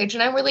filming, Paige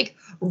and I were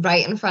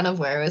right in front of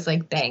where it was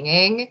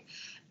banging,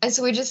 and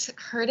so we just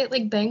heard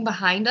it bang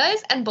behind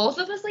us, and both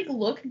of us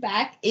looked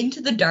back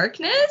into the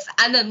darkness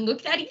and then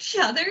looked at each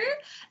other,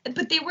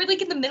 but they were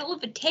in the middle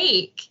of a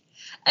take,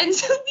 and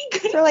so we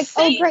couldn't. We're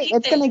say oh great, anything.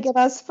 It's gonna get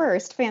us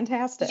first,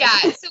 fantastic.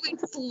 Yeah, so we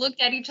just looked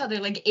at each other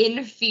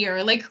in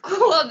fear,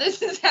 cool,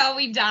 this is how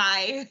we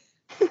die.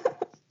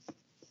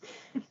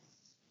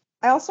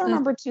 I also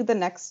remember too the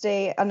next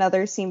day,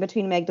 another scene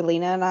between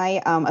Magdalena and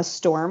I, a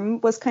storm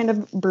was kind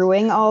of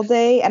brewing all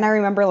day. And I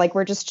remember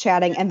we're just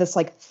chatting and this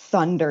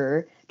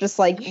thunder just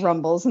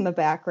rumbles in the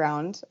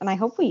background. And I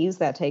hope we use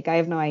that take. I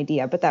have no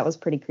idea, but that was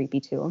pretty creepy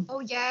too. Oh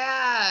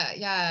yeah.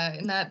 Yeah.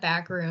 In that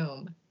back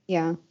room.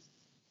 Yeah.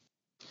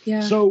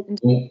 Yeah. So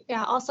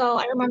Yeah. Also,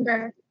 I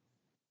remember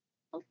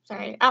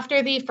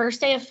After the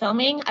first day of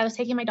filming, I was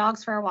taking my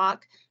dogs for a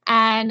walk,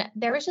 and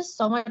there was just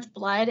so much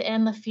blood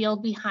in the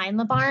field behind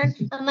the barn.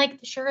 I'm like,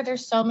 sure,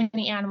 there's so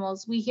many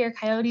animals. We hear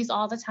coyotes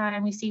all the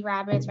time. We see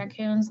rabbits,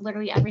 raccoons,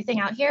 literally everything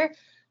out here.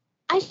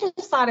 I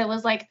just thought it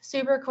was like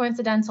super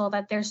coincidental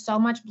that there's so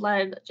much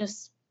blood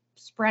just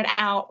spread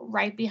out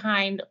right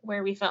behind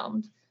where we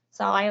filmed.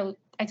 So I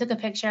took a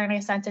picture and I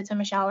sent it to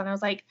Michelle, and I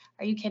was like,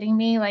 are you kidding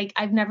me? Like,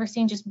 I've never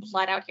seen just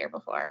blood out here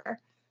before.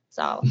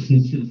 So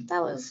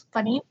that was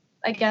funny,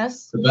 I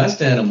guess. The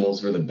best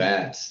animals were the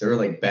bats. There were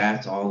like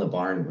bats all in the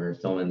barn. We were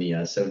filming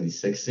the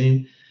 76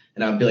 scene.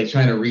 And I'd be like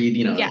trying to read,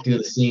 do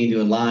the scene,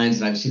 doing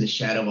lines, and I'd see the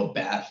shadow of a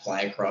bat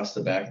fly across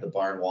the back of the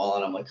barn wall.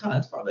 And I'm like,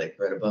 that's probably like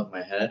right above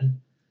my head.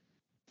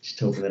 Just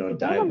hoping they don't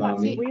dive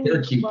on me. They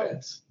were cute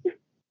bats.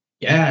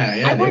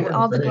 Yeah. I warned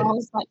all the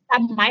girls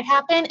that might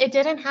happen. It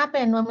didn't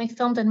happen when we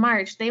filmed in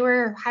March. They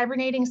were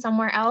hibernating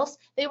somewhere else.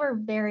 They were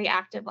very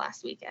active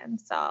last weekend.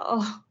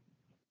 So.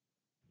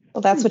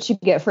 Well, that's what you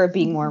get for it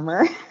being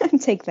warmer.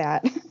 Take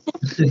that.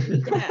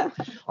 Yeah.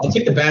 I'll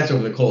take the bats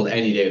over the cold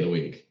any day of the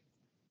week.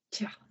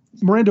 Yeah.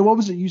 Miranda, what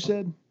was it you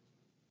said?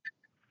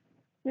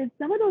 There's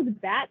some of those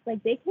bats,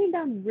 like they came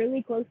down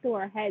really close to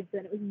our heads,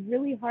 and it was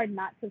really hard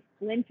not to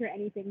flinch or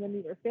anything when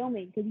we were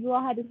filming, because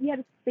we had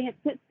to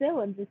sit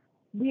still and just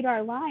read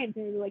our lines,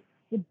 and we were like,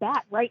 the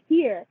bat right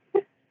here.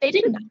 They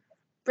didn't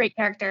break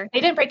character. They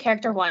didn't break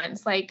character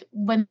once. Like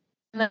when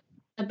the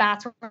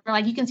bats were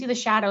like, you can see the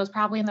shadows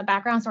probably in the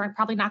background, so we're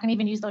probably not going to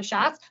even use those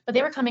shots, but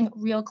they were coming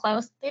real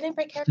close. They didn't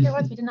break character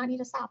once. We did not need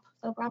to stop.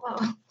 So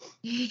bravo.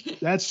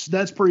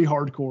 That's pretty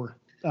hardcore.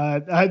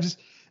 I just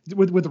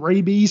with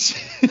rabies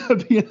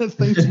being a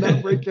thing to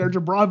not break character.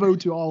 Bravo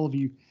to all of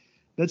you.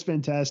 That's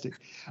fantastic.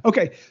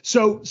 Okay,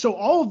 so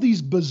all of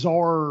these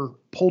bizarre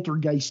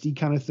poltergeisty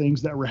kind of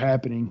things that were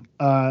happening,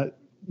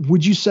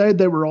 would you say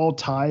they were all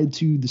tied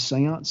to the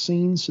seance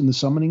scenes and the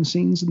summoning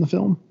scenes in the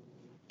film?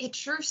 It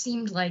sure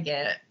seemed like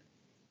it.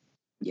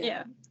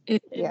 Yeah.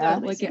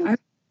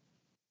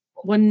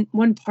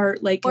 One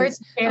part, like, or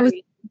it's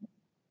very.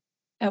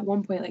 At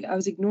one point, like, I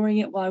was ignoring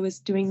it while I was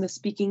doing the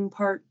speaking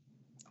part,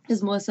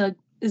 because Melissa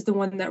is the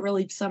one that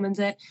really summons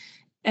it.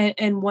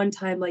 And one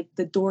time, like,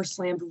 the door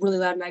slammed really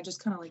loud, and I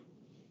just kind of, like,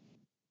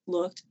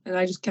 looked, and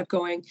I just kept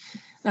going.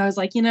 And I was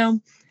like, if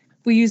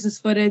we use this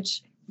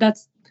footage,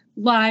 that's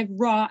live,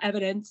 raw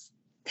evidence.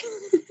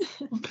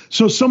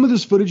 So some of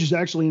this footage is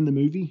actually in the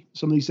movie?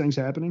 Some of these things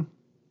happening?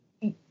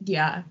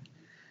 Yeah.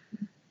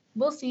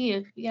 We'll see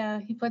if,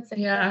 he puts it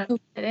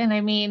in.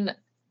 I mean,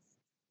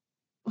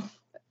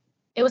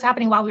 it was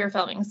happening while we were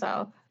filming,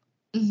 so.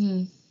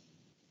 Mm-hmm.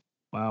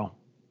 Wow.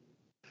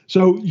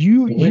 So the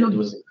wind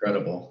was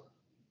incredible.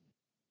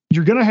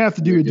 You're going to have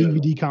to do a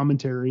DVD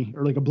commentary,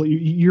 or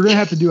you're going to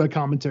have to do a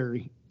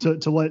commentary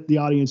to let the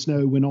audience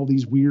know when all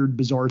these weird,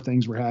 bizarre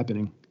things were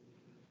happening.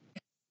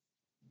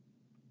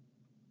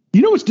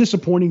 You know what's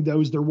disappointing,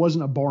 though, is there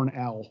wasn't a barn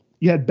owl.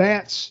 You had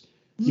bats,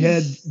 you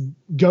had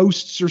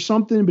ghosts or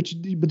something, but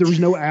there was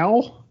no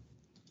owl.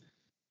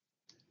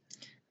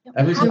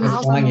 Every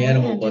single flying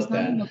animal was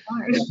that.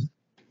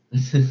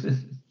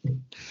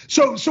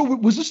 So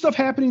was this stuff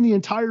happening the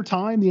entire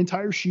time, the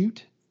entire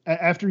shoot,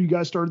 after you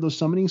guys started those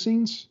summoning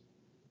scenes?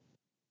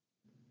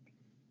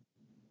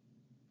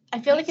 I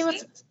feel like it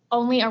was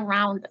only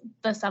around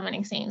the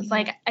summoning scenes.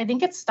 Like, I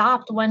think it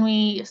stopped when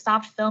we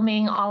stopped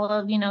filming all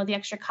of, the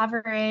extra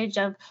coverage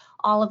of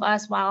all of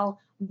us while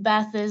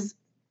Beth is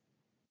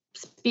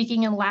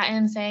speaking in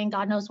Latin, saying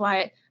God knows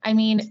what. I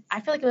mean, I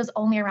feel like it was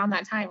only around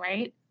that time,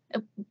 right?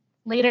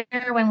 Later,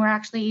 when we're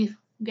actually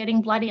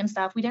getting bloody and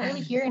stuff, we didn't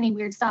really hear any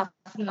weird stuff.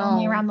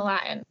 Only around the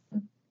Latin.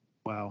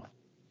 Wow.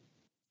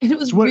 And it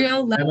was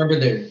real.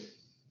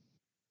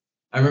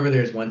 I remember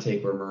there's one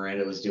take where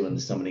Miranda was doing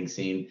the summoning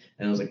scene,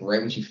 and it was like right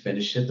when she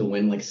finished it, the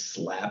wind like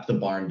slapped the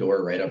barn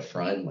door right up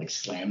front and like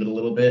slammed it a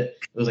little bit.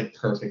 It was like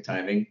perfect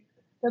timing.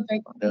 The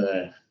big one.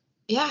 The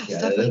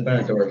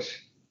barn door.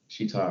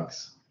 She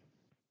talks.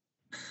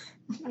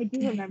 I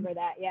do remember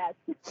that. Yes.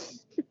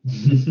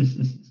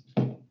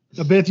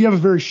 Beth, you have a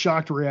very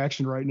shocked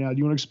reaction right now. Do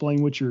you want to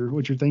explain what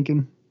you're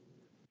thinking?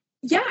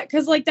 Yeah,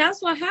 because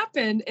that's what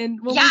happened, and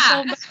when we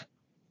filmed.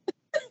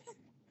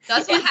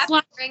 That's what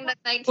happened during the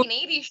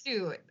 1980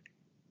 shoot.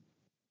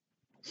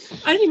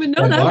 I didn't even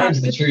know that.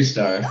 Barnes the true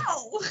star.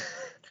 No.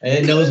 And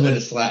it knows when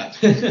to slap.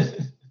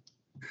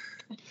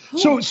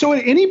 So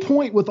at any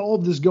point with all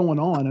of this going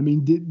on, I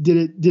mean, did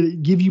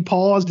it give you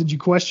pause? Did you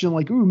question,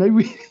 like, ooh,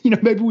 maybe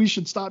we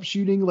should stop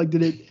shooting? Like,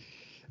 did it?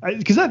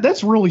 Because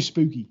that's really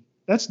spooky.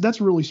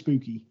 That's really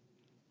spooky.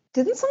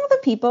 Didn't some of the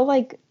people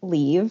like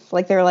leave?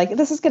 Like, they're like,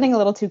 this is getting a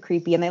little too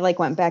creepy, and they like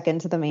went back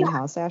into the main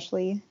house.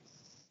 Ashley.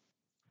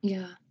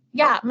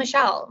 Yeah,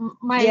 Michelle,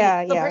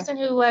 the person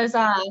who was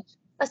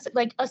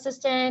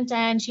assistant,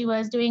 and she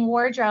was doing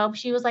wardrobe.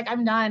 She was like,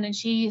 I'm done, and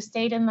she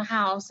stayed in my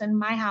house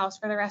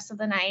for the rest of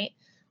the night.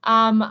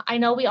 I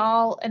know we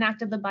all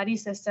enacted the buddy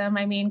system.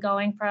 I mean,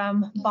 going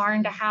from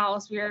barn to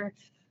house, we were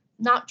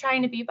not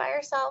trying to be by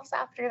ourselves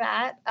after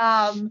that.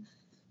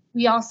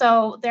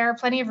 There are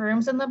plenty of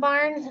rooms in the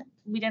barn,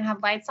 we didn't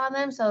have lights on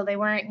them, so they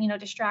weren't,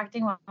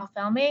 distracting while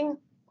filming.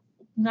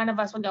 None of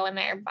us would go in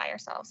there by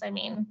ourselves. I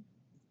mean,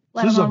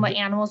 let alone what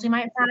animals we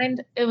might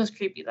find. It was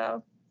creepy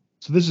though.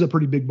 So this is a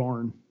pretty big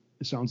barn,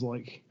 it sounds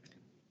like.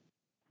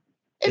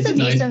 It's a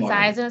decent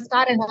size, and it's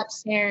got an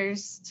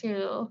upstairs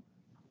too.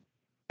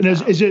 And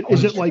is it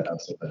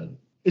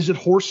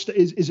horse?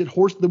 Is it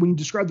horse? When you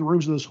describe the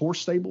rooms, are those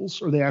horse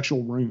stables or are they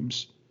actual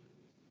rooms?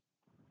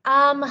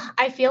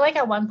 I feel like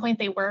at one point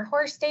they were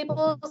horse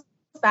stables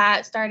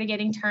that started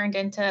getting turned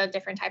into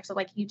different types of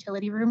like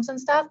utility rooms and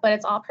stuff, but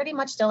it's all pretty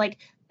much still like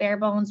bare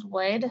bones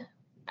wood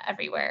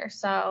everywhere.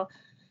 So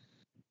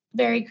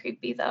very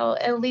creepy though.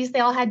 At least they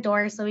all had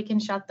doors so we can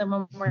shut them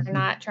when we're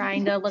not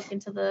trying to look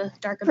into the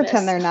dark abyss.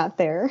 Pretend they're not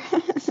there.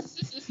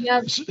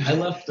 Yep. I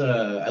left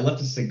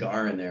a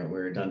cigar in there when we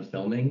were done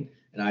filming,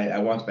 and I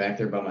walked back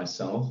there by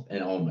myself,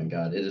 and oh my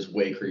god, it is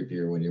way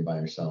creepier when you're by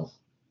yourself.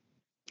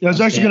 Yeah, I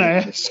was actually going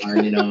to ask.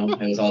 Barn,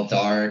 it was all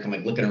dark. I'm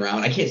like looking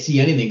around. I can't see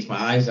anything because my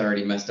eyes are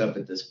already messed up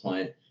at this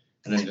point,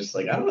 and I'm just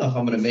like, I don't know if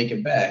I'm going to make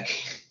it back.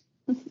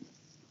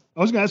 I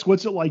was going to ask,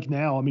 what's it like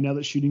now? I mean, now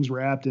that shooting's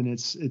wrapped, and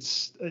is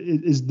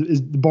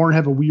the barn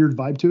have a weird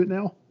vibe to it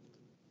now?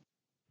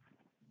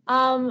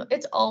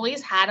 It's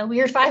always had a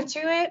weird vibe to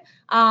it.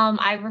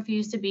 I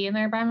refuse to be in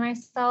there by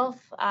myself.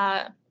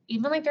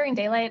 Even like during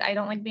daylight, I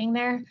don't like being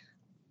there.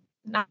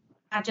 Not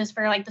just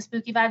for like the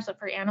spooky vibes, but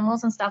for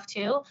animals and stuff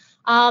too.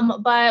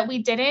 But we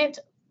didn't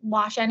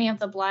wash any of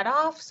the blood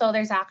off. So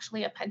there's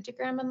actually a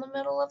pentagram in the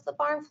middle of the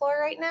barn floor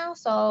right now.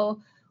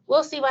 So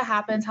we'll see what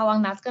happens, how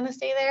long that's going to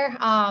stay there.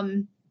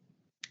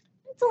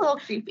 It's a little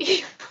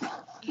creepy.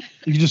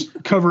 You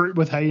just cover it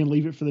with hay and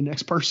leave it for the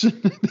next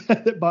person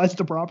that buys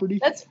the proproperty.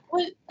 That's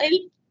what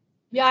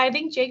I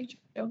think Jake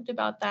joked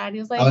about that. He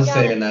was like, I was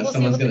saying that we'll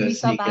someone's see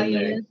what going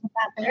the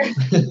to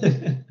sneak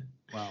in there.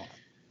 Wow.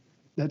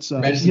 That's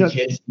imagine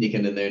kids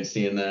sneaking in there and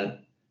seeing that.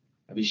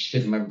 I'd be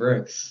shitting my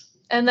bricks.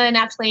 And then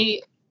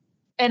actually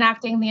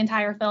enacting the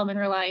entire film in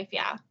real life,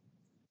 yeah.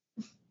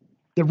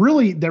 That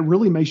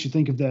really makes you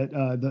think of that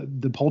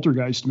the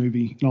Poltergeist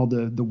movie and all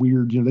the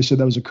weird, they said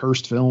that was a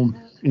cursed film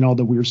and all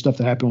the weird stuff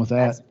that happened with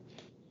that.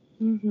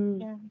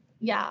 Mm-hmm.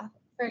 Yeah,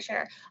 for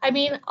sure. I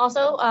mean,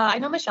 also, I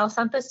know Michelle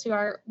sent this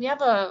to we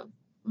have a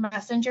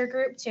messenger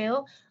group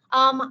too.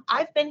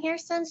 I've been here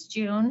since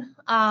June.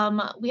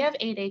 We have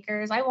 8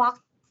 acres. I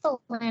walk the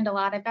land a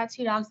lot. I've got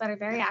 2 dogs that are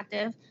very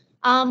active.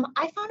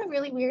 I found a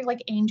really weird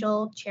like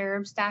angel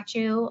cherub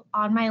statue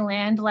on my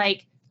land,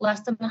 like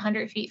less than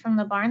 100 feet from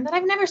the barn that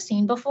I've never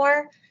seen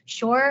before.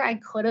 Sure, I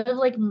could have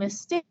like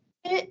missed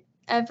it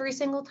every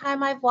single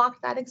time I've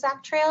walked that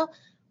exact trail,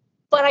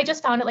 but I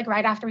just found it like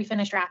right after we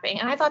finished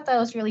wrapping, and I thought that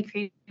was really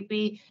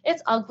creepy.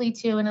 It's ugly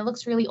too, and it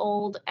looks really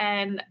old,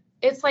 and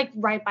it's like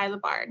right by the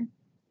barn.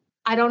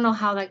 I don't know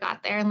how that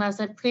got there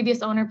unless a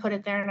previous owner put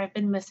it there and I've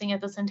been missing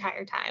it this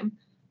entire time.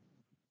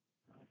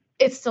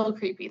 It's still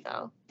creepy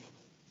though.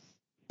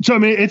 So I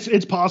mean,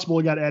 it's possible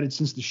it got added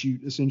since the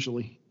shoot,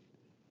 essentially.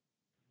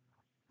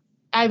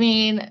 I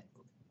mean,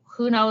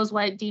 who knows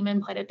what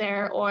demon put it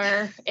there,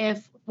 or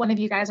if one of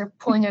you guys are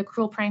pulling a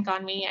cruel prank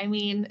on me. I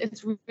mean,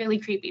 it's really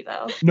creepy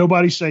though.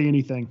 Nobody say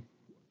anything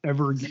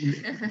ever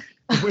again.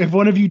 If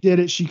one of you did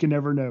it, she can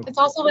never know. It's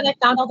also when I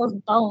found all those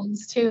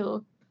bones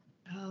too.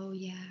 Oh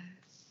yeah.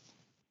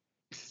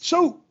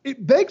 So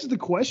it begs the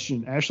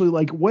question, Ashley,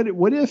 like what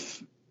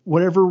if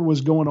whatever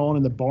was going on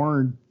in the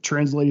barn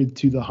translated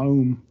to the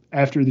home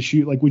after the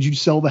shoot? Like, would you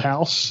sell the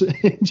house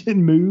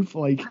and move?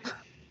 Like,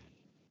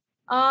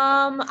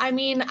 I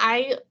mean,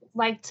 I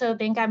like to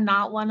think I'm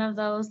not one of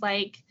those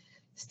like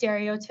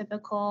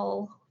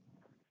stereotypical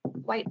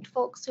white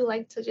folks who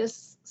like to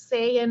just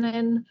stay in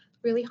a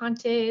really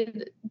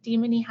haunted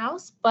demony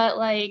house, but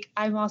like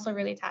I'm also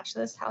really attached to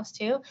this house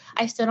too.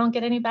 I still don't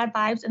get any bad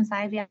vibes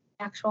inside the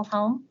actual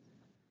home.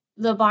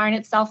 The barn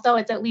itself though,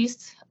 it's at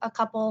least a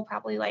couple,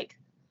 probably like,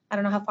 I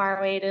don't know how far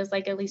away it is,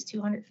 like at least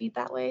 200 feet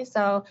that way.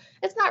 So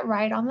it's not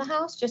right on the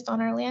house, just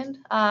on our land.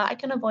 I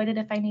can avoid it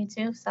if I need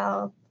to,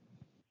 so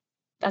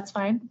that's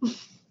fine. I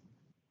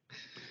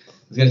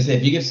was going to say,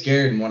 if you get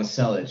scared and want to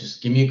sell it,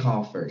 just give me a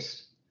call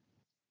first.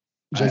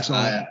 I'm okay.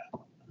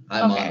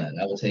 On it.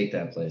 I will take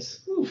that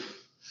place.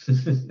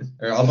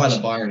 Or I'll buy the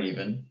barn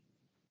even.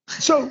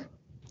 So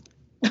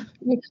it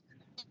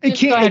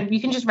can't. Go ahead. You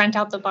can just rent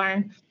out the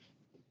barn.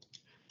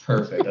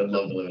 Perfect. I'd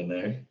love to live in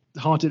there.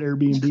 Haunted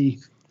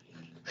Airbnb.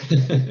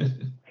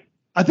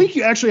 I think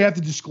you actually have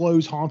to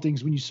disclose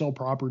hauntings when you sell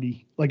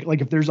property.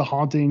 Like if there's a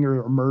haunting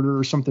or a murder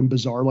or something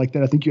bizarre like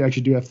that, I think you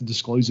actually do have to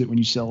disclose it when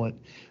you sell it.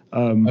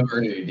 I've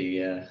heard you do,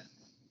 yeah.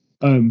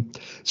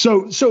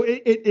 So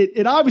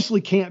it obviously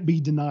can't be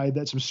denied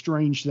that some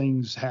strange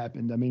things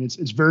happened. I mean,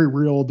 it's very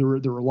real. There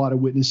were a lot of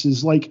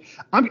witnesses. Like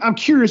I'm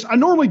curious. I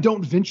normally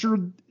don't venture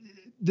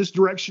this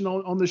direction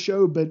on the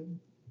show, but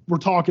we're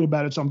talking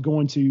about it, so I'm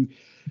going to.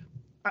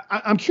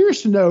 I'm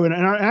curious to know, and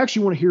I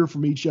actually want to hear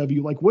from each of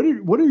you. Like, what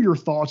are your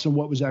thoughts on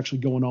what was actually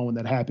going on when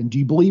that happened? Do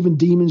you believe in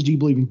demons? Do you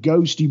believe in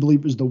ghosts? Do you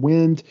believe it was the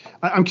wind?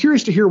 I'm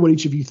curious to hear what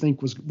each of you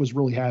think was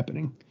really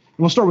happening. And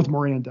we'll start with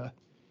Miranda.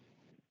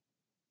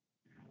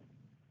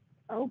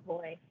 Oh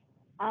boy.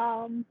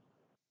 I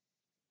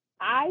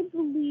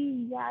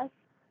believe yes,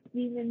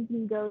 demons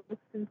and ghosts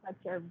and such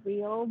are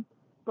real,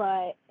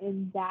 but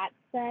in that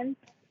sense,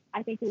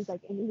 I think it was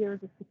like either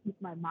just to keep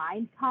my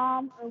mind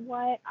calm or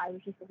what. I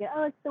was just thinking,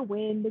 oh, it's the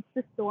wind, it's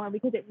the storm,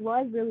 because it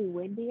was really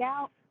windy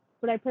out.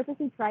 But I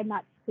purposely tried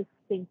not to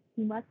think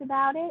too much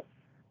about it.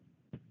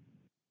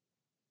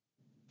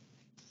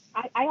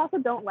 I also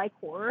don't like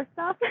horror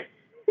stuff.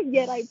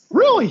 Yet I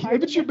really,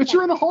 but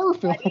you're in a horror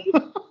film.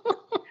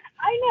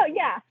 I know,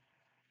 yeah,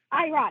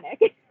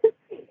 ironic.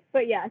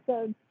 But yeah,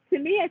 so to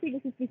me, I think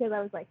it's just because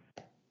I was like,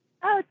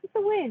 oh, it's just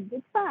the wind.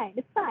 It's fine.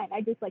 It's fine.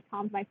 I just like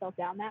calmed myself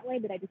down that way,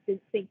 but I just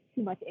didn't think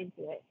too much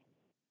into it.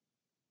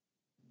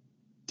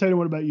 Taylor,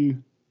 what about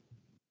you?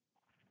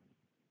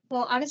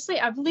 Well, honestly,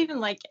 I believe in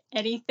like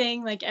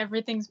anything, like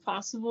everything's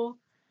possible.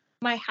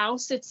 My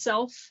house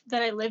itself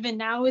that I live in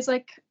now is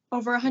like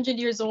over 100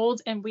 years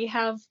old, and we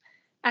have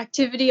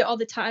activity all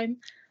the time.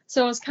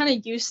 So I was kind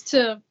of used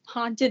to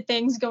haunted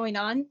things going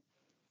on.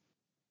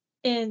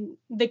 In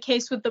the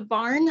case with the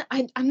barn,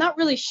 I'm not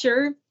really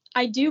sure.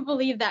 I do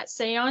believe that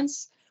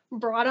seance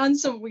brought on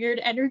some weird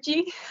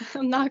energy.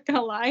 I'm not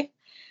gonna lie.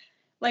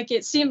 Like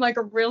it seemed like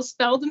a real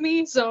spell to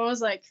me. So I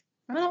was like,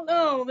 I don't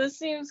know. This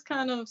seems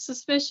kind of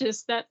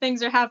suspicious that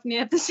things are happening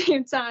at the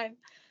same time.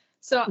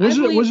 So was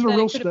it a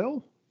real spell?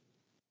 spell?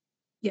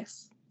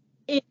 Yes.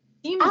 It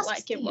seemed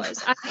like it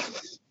was.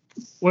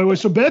 Wait.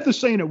 So Beth is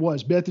saying it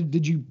was. Beth,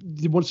 did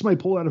somebody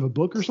pull it out of a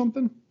book or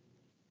something?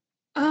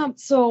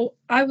 So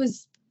I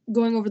was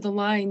going over the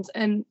lines,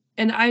 and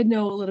I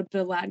know a little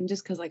bit of Latin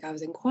just because like I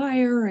was in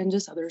choir and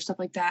just other stuff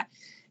like that.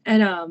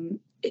 And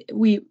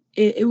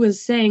it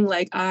was saying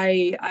like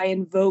I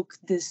invoke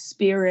this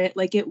spirit,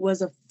 like it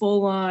was a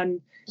full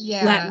on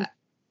Latin.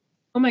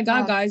 Oh my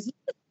God, guys, this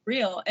is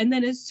real. And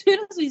then as soon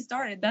as we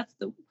started, that's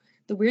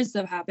the weird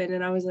stuff happened,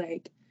 and I was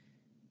like,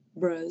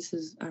 bro, this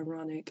is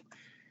ironic.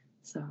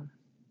 So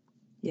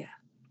yeah.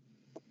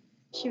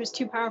 She was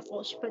too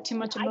powerful. She put too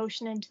much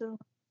emotion into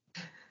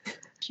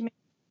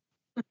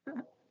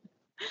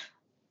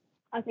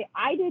Okay,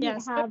 I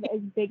didn't have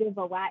as big of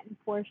a Latin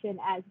portion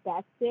as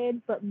Beth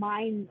did, but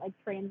mine like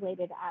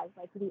translated as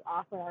like we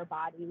offer our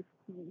bodies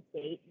to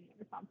Satan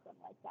or something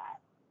like that.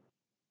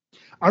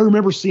 I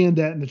remember seeing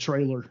that in the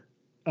trailer.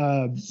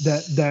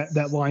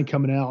 That line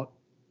coming out.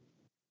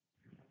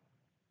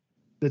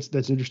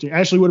 That's interesting.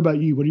 Ashley, what about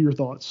you? What are your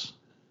thoughts?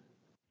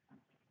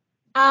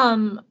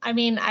 I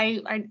mean,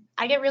 I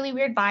get really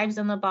weird vibes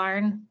in the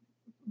barn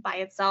by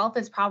itself.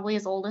 It's probably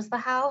as old as the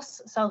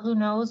house. So who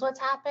knows what's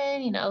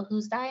happened,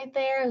 who's died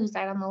there, who's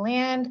died on the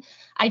land.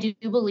 I do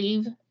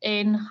believe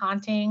in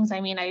hauntings.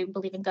 I mean, I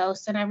believe in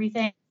ghosts and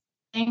everything.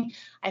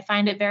 I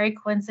find it very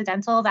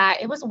coincidental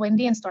that it was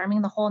windy and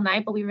storming the whole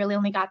night, but we really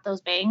only got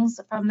those bangs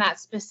from that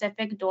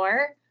specific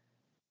door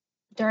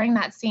during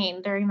that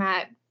scene, during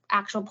that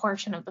actual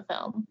portion of the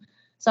film.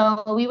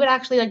 So we would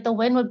actually, like, the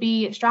wind would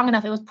be strong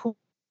enough. It was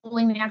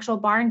pulling the actual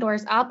barn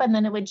doors up, and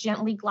then it would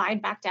gently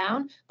glide back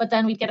down. But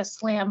then we'd get a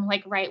slam,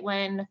 like right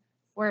when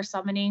we're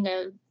summoning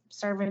a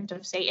servant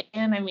of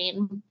Satan. I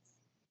mean,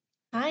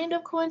 kind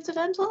of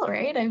coincidental,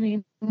 right? I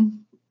mean,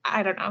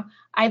 I don't know.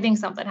 I think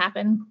something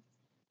happened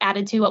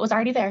added to what was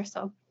already there.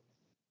 So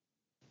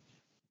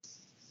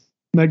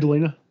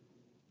Magdalena.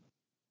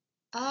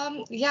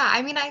 Yeah,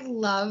 I mean, I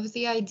love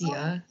the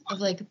idea of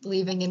like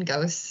believing in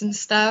ghosts and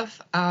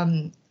stuff.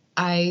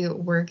 I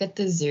work at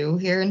the zoo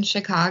here in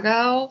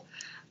Chicago,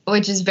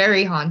 which is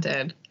very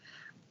haunted.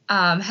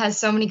 Has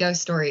so many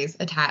ghost stories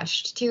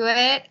attached to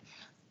it.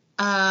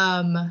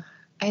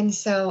 And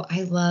so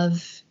I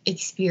love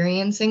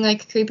experiencing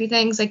like creepy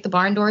things like the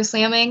barn door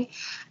slamming.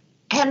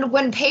 And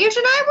when Paige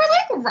and I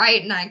were like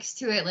right next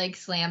to it, like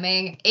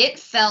slamming, it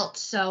felt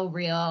so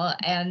real,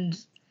 and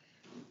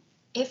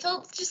it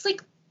felt just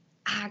like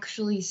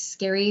actually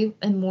scary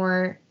and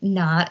more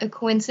not a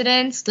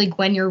coincidence, like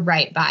when you're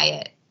right by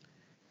it,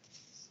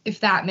 if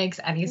that makes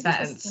any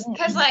sense.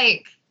 Because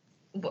like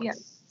there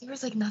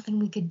was like nothing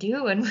we could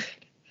do, and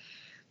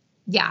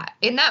yeah,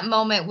 in that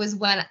moment was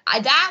when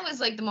that was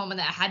like the moment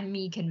that had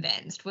me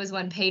convinced, was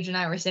when Paige and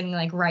I were sitting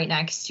like right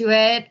next to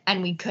it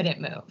and we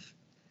couldn't move.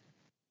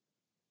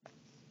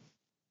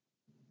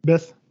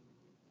 Beth?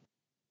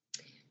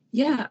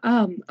 Yeah,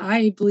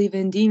 I believe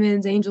in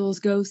demons, angels,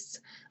 ghosts.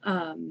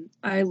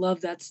 I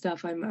love that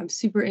stuff. I'm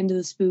super into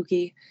the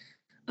spooky.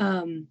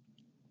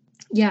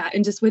 Yeah,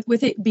 and just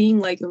with it being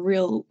like a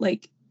real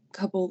like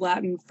couple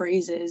Latin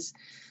phrases,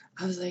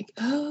 I was like,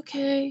 oh,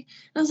 okay. And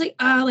I was like,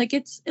 like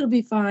it'll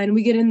be fine.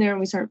 We get in there and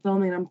we start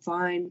filming, and I'm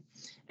fine.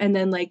 And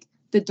then like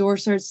the door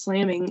starts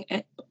slamming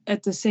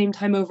at the same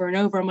time over and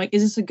over. I'm like,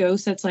 is this a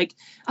ghost that's like,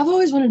 I've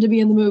always wanted to be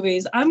in the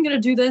movies. I'm gonna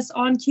do this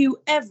on cue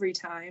every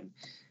time.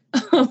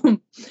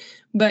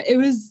 But it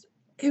was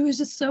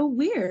just so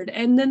weird.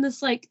 And then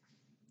this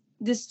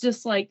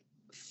just like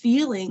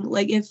feeling,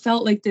 like it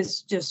felt like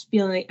this just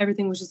feeling like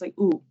everything was just like,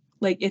 ooh,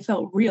 like it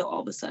felt real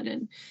all of a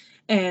sudden.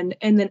 And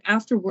then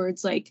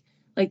afterwards, like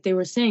they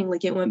were saying,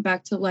 like it went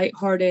back to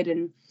lighthearted,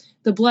 and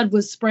the blood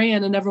was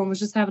spraying and everyone was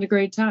just having a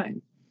great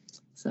time.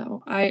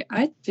 So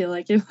I feel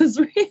like it was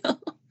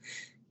real.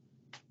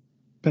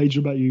 Paige,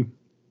 what about you?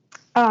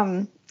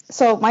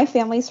 So my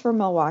family's from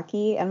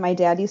Milwaukee, and my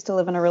dad used to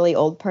live in a really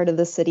old part of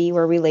the city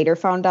where we later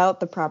found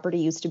out the property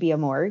used to be a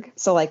morgue.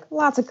 So like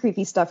lots of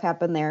creepy stuff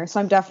happened there. So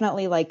I'm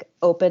definitely like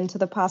open to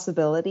the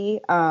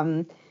possibility.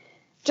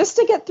 Just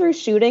to get through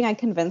shooting, I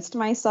convinced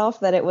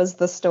myself that it was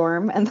the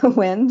storm and the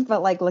wind.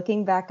 But like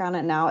looking back on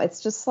it now,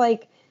 it's just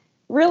like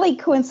really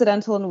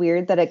coincidental and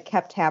weird that it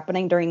kept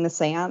happening during the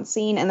seance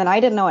scene. And then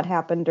I didn't know it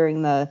happened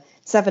during the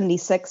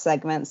 76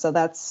 segment. So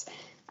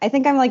I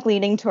think I'm like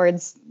leaning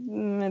towards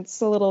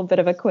it's a little bit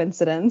of a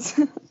coincidence.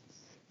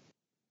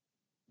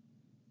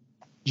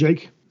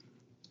 Jake?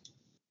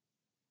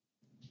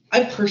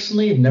 I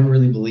personally have never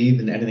really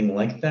believed in anything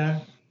like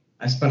that.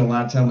 I spent a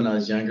lot of time when I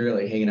was younger,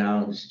 like hanging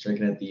out and just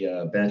drinking at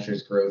the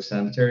Bachelor's Grove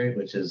Cemetery,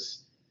 which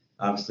is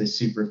obviously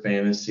super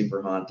famous,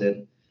 super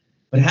haunted.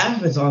 But half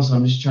of it's also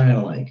I'm just trying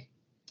to like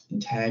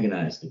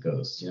antagonize the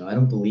ghost. I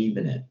don't believe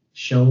in it.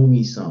 Show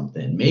me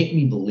something. Make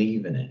me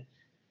believe in it.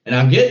 And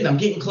I'm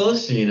getting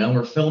closer,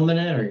 we're filming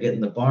it or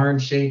getting the barn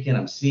shaking.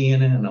 I'm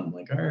seeing it and I'm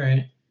like, all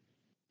right.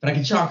 But I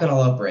can chalk it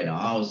all up right now.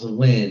 Oh, it was the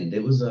wind.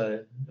 It was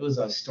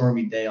a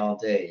stormy day all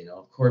day,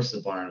 Of course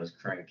the barn was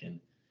cranking.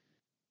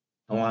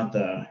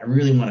 I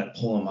really want to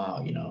pull him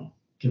out,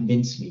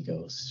 Convince me,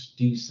 ghost.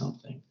 Do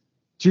something.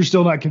 So you're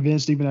still not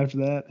convinced even after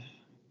that?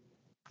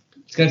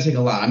 It's gonna take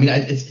a lot. I mean,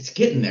 it's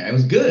getting there. It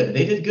was good.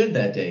 They did good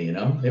that day,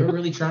 They were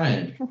really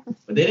trying.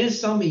 But they didn't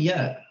sell me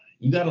yet.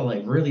 You gotta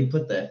like really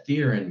put that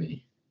fear in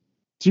me.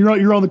 So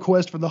you're on the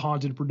quest for the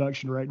haunted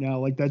production right now.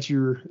 Like that's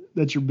your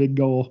big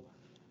goal.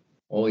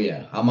 Oh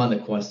yeah, I'm on the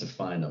quest to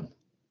find them.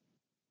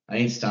 I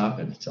ain't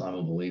stopping until I'm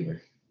a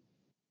believer.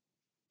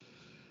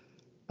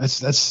 Were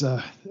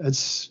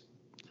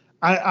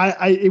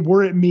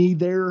it me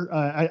there,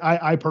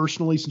 I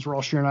personally, since we're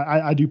all sharing,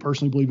 I do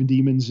personally believe in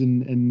demons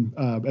and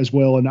as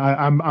well. And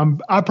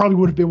I probably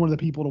would have been one of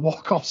the people to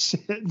walk off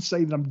set and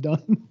say that I'm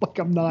done. Like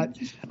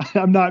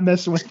I'm not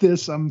messing with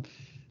this.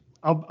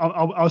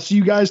 I'll see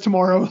you guys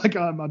tomorrow. Like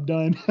I'm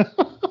done.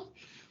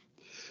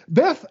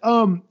 Beth,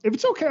 if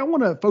it's okay, I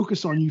want to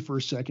focus on you for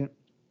a second.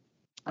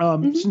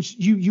 Since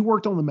you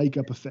worked on the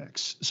makeup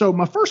effects. So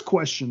my first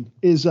question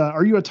is,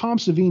 are you a Tom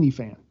Savini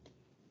fan?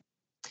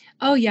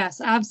 Oh yes,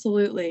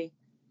 absolutely.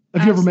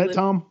 Have you ever met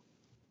Tom?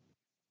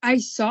 I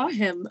saw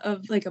him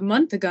like a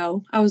month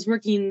ago. I was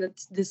working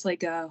at this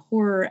like a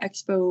horror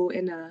expo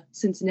in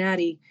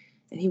Cincinnati,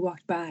 and he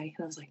walked by,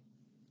 and I was like,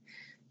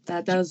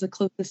 that was the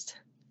closest.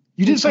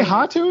 You didn't say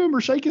hi to him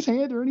or shake his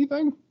hand or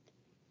anything?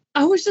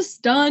 I was just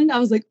stunned. I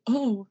was like,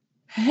 oh,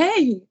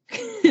 hey.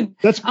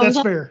 That's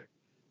fair.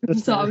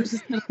 That's so fair. I was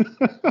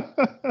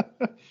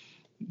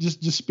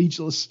just just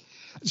speechless.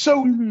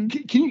 So can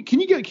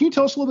you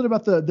tell us a little bit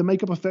about the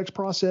makeup effects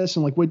process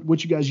and like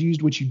what you guys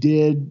used, what you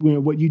did,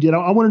 what you did?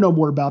 I want to know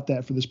more about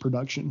that for this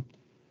production.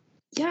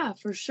 Yeah,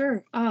 for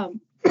sure.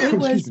 It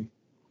was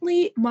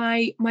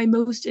my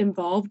most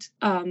involved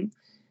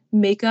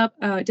makeup.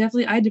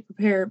 Definitely, I had to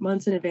prepare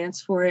months in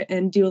advance for it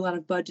and do a lot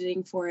of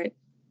budgeting for it.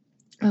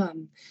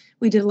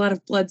 We did a lot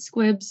of blood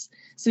squibs.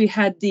 So we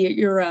had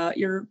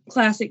your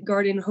classic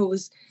garden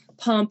hose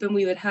pump, and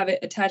we would have it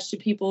attached to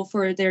people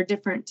for their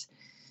different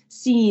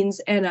scenes,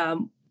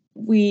 and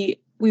we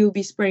would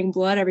be spraying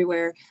blood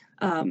everywhere.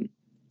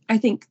 I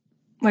think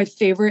my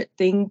favorite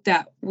thing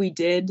that we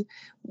did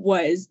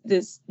was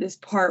this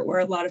part where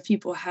a lot of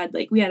people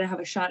we had to have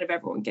a shot of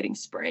everyone getting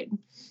sprayed,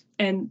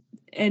 and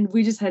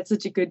we just had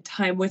such a good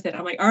time with it.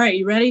 I'm like, all right,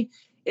 you ready?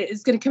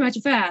 It's gonna come at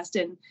you fast,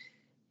 and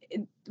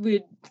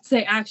we'd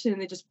say action,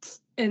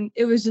 and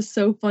it was just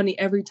so funny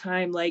every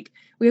time. Like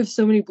we have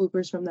so many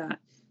bloopers from that.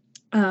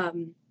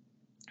 And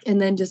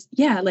then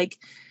like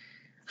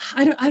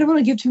I don't want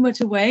to give too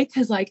much away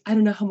because like I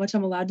don't know how much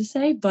I'm allowed to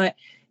say, but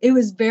it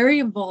was very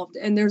involved,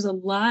 and there's a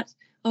lot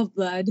of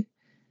blood,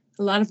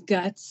 a lot of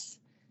guts.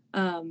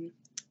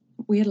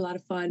 We had a lot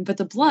of fun, but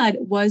the blood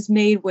was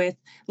made with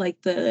like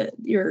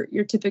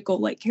your typical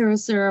like carob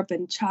syrup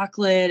and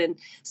chocolate, and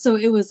so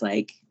it was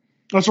like.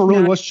 Oh, so it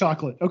really was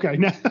chocolate. Okay,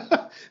 now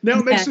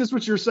it makes sense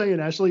what you're saying,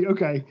 Ashley.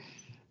 Okay.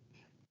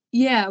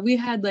 Yeah, we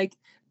had like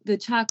the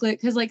chocolate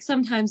because like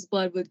sometimes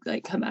blood would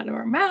like come out of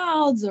our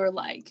mouths or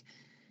like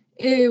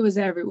it was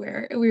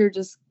everywhere.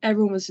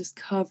 Everyone was just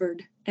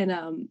covered, and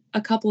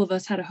a couple of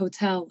us had a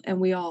hotel, and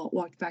we all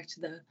walked back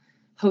to the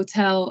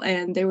hotel,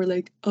 and they were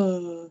like,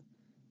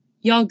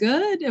 y'all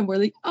good? And we're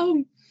like,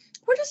 oh,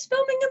 we're just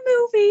filming a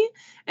movie.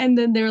 And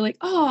then they were like,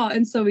 oh,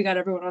 and so we got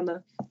everyone on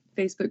the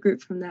Facebook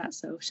group from that.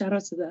 So shout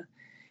out to the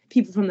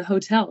people from the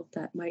hotel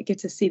that might get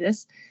to see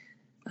this.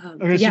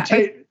 Okay, yeah,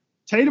 so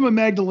Tatum and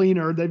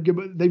Magdalena,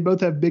 they both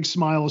have big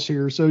smiles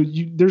here. So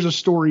there's a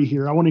story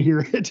here. I want to hear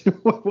it.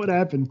 What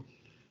happened?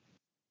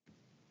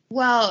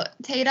 Well,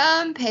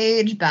 Tatum,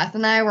 Paige, Beth,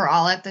 and I were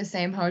all at the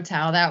same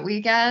hotel that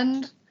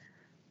weekend.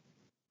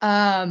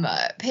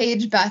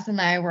 Paige, Beth,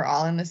 and I were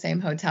all in the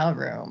same hotel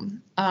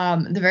room.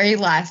 The very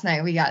last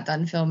night we got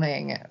done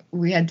filming,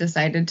 we had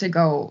decided to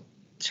go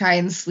try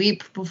and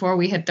sleep before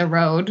we hit the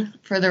road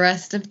for the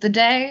rest of the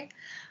day.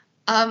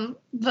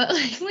 But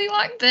like we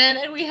walked in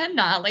and we had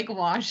not like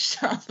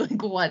washed up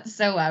like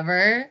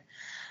whatsoever.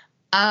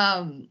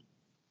 And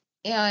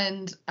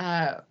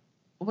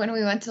when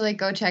we went to like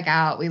go check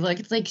out, we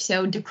looked like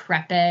so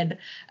decrepit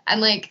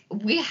and like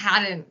we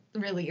hadn't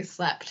really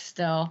slept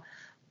still.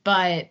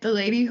 But the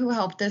lady who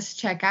helped us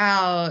check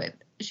out,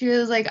 she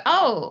was like,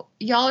 "Oh,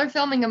 y'all are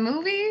filming a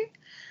movie?"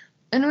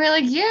 And we were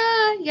like,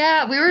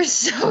 yeah. We were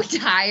so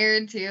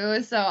tired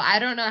too. So I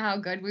don't know how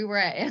good we were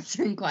at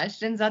answering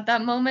questions at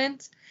that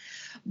moment.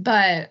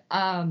 But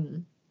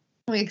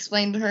we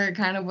explained to her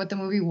kind of what the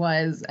movie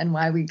was and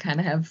why we kind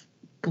of have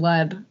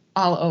blood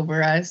all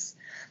over us.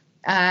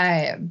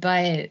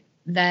 But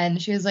then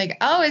she was like,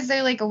 "Oh, is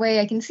there like a way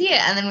I can see it?"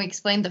 And then we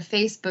explained the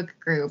Facebook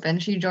group,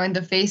 and she joined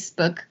the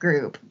Facebook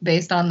group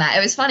based on that.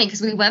 It was funny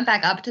because we went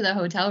back up to the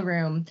hotel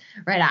room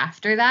right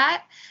after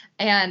that,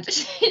 and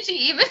she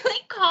even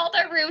like called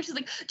our room. She's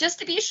like, "Just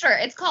to be sure,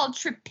 it's called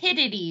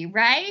Trepidity,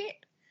 right?"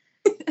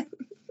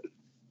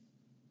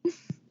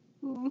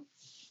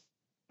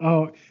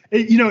 Oh,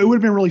 it would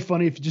have been really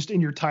funny if just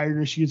in your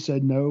tiredness you had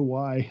said no.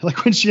 Why?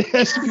 Like when she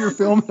asked if you were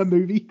filming a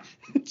movie,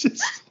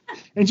 just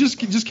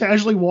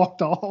casually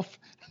walked off.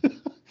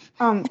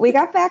 We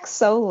got back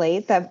so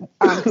late that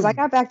because I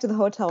got back to the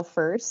hotel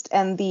first,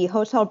 and the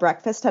hotel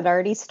breakfast had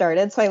already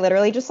started. So I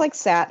literally just like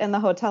sat in the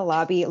hotel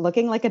lobby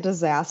looking like a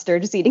disaster,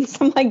 just eating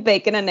some like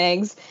bacon and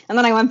eggs, and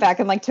then I went back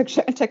and like took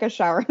a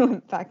shower and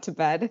went back to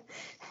bed.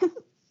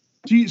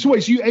 So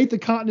wait, so you ate the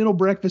continental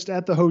breakfast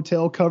at the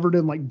hotel covered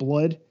in like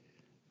blood?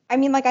 I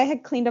mean, like I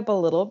had cleaned up a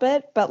little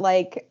bit, but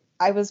like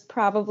I was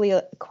probably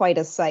quite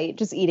a sight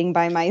just eating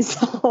by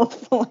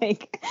myself,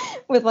 like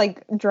with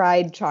like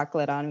dried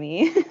chocolate on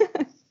me.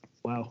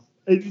 Wow.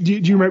 Do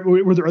you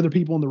remember, were there other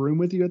people in the room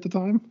with you at the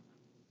time?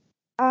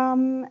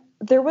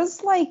 There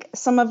was like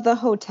some of the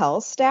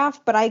hotel staff,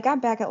 but I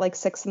got back at like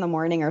 6 a.m.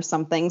 or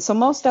something. So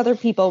most other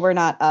people were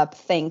not up,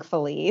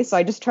 thankfully. So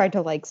I just tried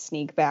to like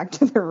sneak back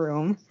to the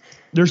room.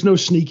 There's no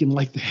sneaking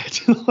like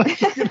that.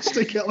 Like, you're gonna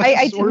stick out like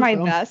I did my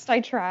best. I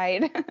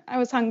tried. I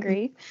was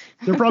hungry.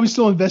 They're probably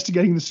still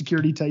investigating the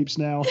security tapes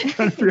now,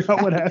 trying to figure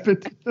out what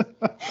happened.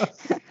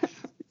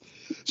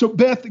 So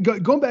Beth,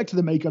 going back to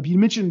the makeup, you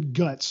mentioned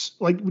guts.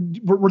 Like,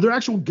 were there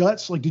actual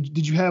guts? Like,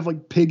 did you have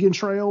like pig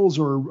entrails,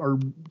 or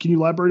can you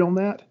elaborate on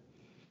that?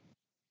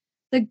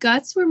 The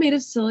guts were made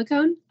of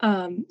silicone.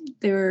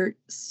 They were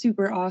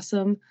super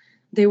awesome.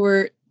 They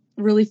were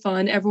really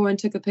fun. Everyone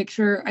took a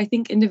picture, I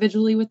think,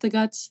 individually with the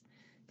guts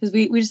because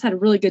we just had a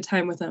really good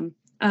time with them.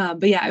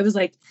 But yeah, it was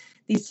like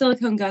these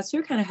silicone guts. They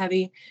were kind of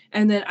heavy,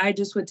 and then I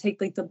just would take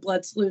like the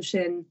blood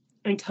solution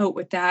and coat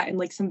with that and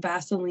like some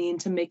Vaseline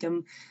to make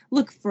them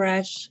look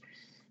fresh.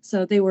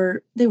 So they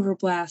were a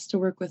blast to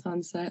work with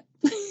on set.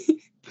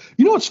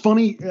 You know what's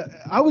funny?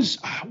 Where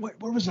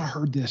was I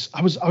heard this?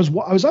 I was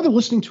either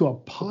listening to a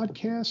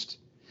podcast.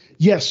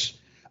 Yes,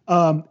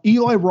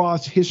 Eli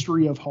Roth's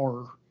History of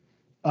Horror.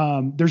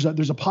 There's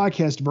a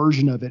podcast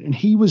version of it, and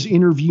he was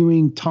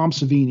interviewing Tom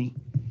Savini,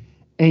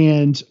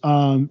 and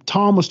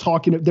Tom was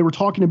talking. They were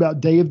talking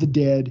about Day of the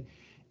Dead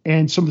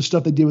and some of the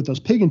stuff they did with those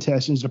pig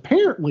intestines.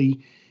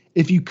 Apparently,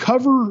 if you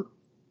cover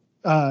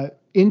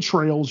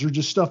entrails or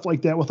just stuff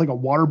like that with like a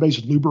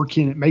water-based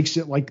lubricant, it makes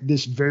it like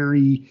this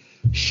very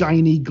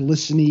shiny,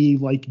 glistening,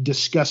 like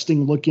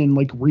disgusting looking,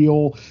 like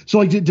real. So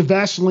like did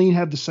Vaseline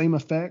have the same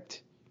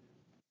effect?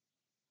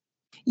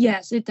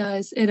 Yes, it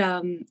does.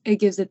 It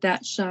gives it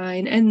that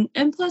shine,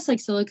 and plus like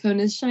silicone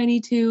is shiny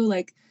too,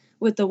 like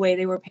with the way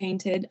they were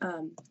painted.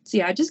 So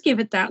yeah, I just gave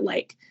it that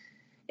like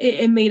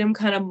it made them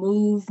kind of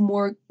move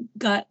more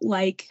gut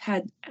like,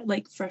 had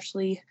like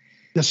freshly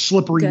the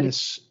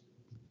slipperiness. Gut.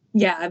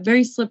 Yeah,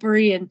 very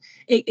slippery, and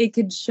it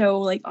could show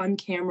like on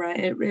camera.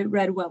 It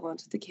read well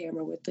onto the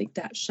camera with like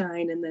that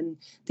shine and then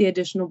the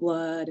additional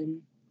blood,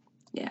 and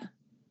yeah.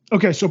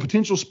 Okay, so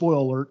potential spoiler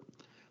alert.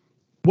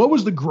 What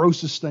was the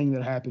grossest thing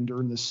that happened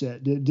during the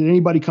set? Did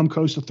anybody come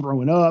close to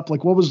throwing up?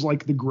 Like, what was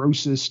like the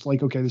grossest?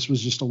 Like, okay, this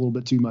was just a little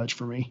bit too much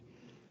for me.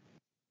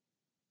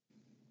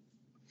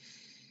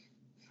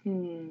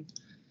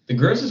 The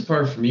grossest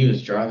part for me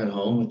was driving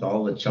home with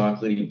all the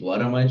chocolatey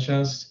blood on my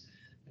chest,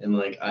 and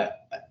like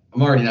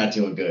I'm already not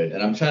doing good,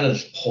 and I'm trying to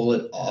just pull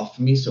it off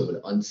me so it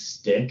would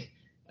unstick,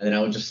 and then I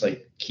would just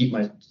like keep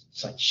my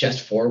like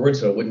chest forward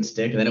so it wouldn't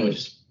stick, and then it would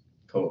just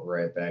coat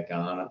right back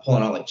on. I'm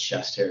pulling out like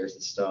chest hairs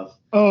and stuff.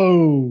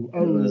 Oh, it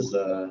was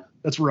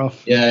that's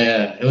rough.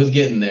 Yeah, it was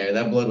getting there.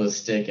 That blood was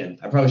sticking.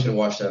 I probably should have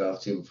washed that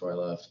off too before I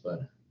left,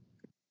 but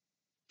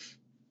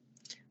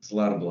it's a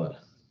lot of blood.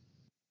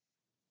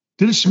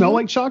 Did it smell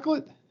like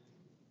chocolate?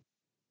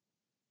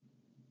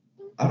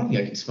 I don't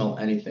think I could smell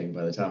anything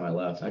by the time I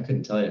left. I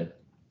couldn't tell you.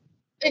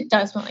 It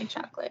does smell like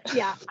chocolate.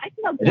 Yeah, I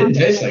smelled It chocolate. didn't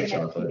taste like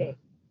chocolate.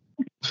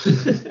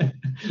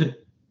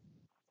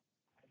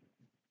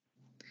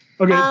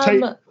 Okay.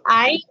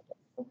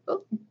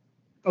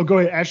 Oh, go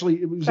ahead,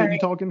 Ashley. Was that you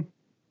talking?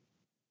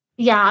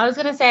 Yeah, I was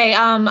gonna say,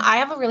 I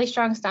have a really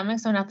strong stomach,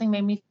 so nothing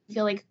made me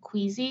feel like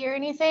queasy or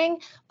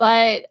anything.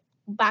 But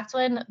back to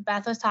when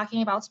Beth was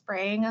talking about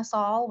spraying us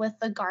all with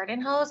the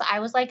garden hose, I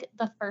was like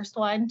the first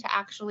one to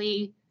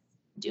actually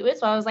do it.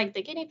 So I was like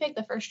the guinea pig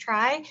the first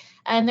try,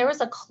 and there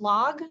was a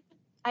clog,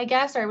 I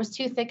guess, or it was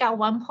too thick at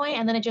one point,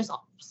 and then it just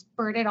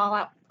spurted all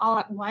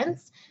at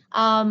once.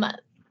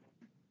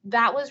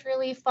 That was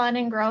really fun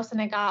and gross, and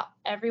it got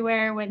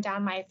everywhere, went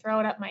down my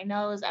throat, up my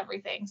nose,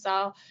 everything.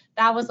 So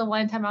that was the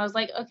one time I was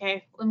like,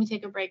 okay, let me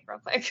take a break real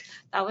quick.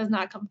 That was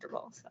not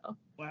comfortable. So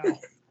wow.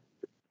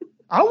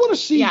 I want to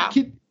see. Yeah.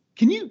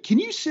 Can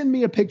you send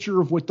me a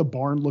picture of what the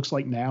barn looks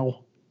like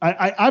now?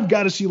 I've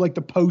got to see like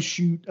the post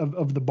shoot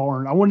of the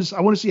barn. I want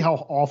to see how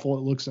awful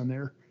it looks in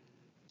there.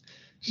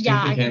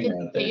 Yeah, I can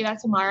get you that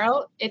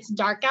tomorrow. It's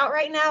dark out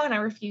right now, and I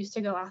refuse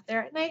to go out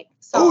there at night.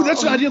 So.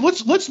 That's an idea.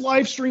 Let's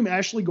live stream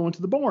Ashley going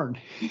to the barn.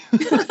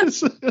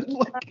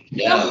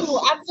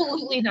 No,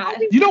 absolutely not.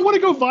 You don't want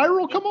to go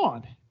viral? Come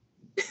on.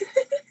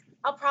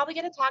 I'll probably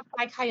get attacked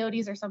by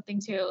coyotes or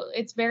something too.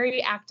 It's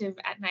very active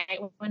at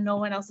night when no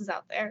one else is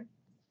out there.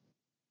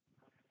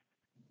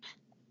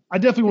 I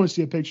definitely want to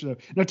see a picture though.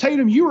 Now,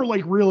 Tatum, you were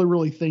like really,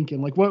 really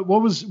thinking. Like,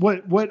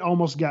 what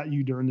almost got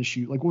you during the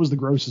shoot? Like, what was the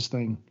grossest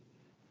thing?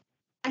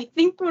 I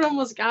think what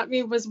almost got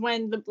me was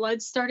when the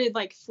blood started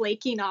like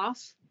flaking off,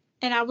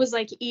 and I was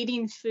like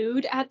eating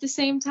food at the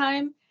same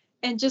time,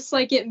 and just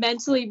like it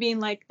mentally being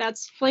like,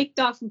 that's flaked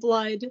off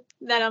blood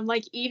that I'm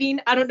like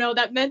eating. I don't know,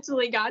 that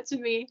mentally got to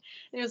me.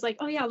 And it was like,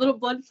 oh yeah, little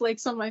blood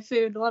flakes on my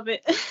food. Love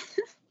it.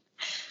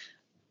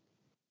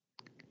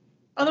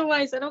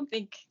 Otherwise, I don't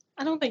think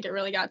it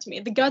really got to me.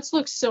 The guts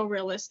look so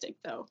realistic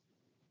though.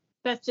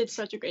 Beth did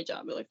such a great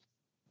job. It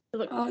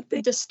looked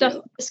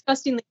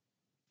disgustingly.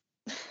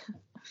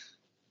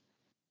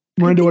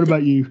 Miranda, what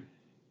about you?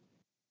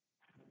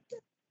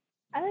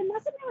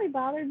 Nothing really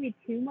bothered me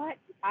too much.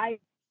 I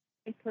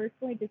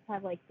personally just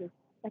have like this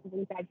like a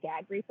really bad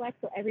gag reflex.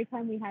 So every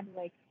time we had to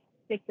like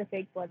stick the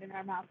fake blood in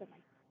our mouth and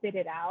like spit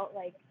it out,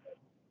 like,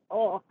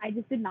 oh, I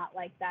just did not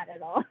like that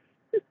at all.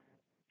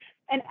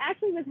 And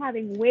Ashley was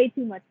having way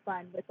too much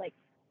fun with like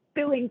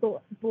spilling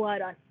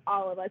blood on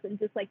all of us and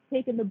just like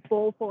taking the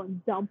bowl full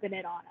and dumping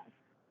it on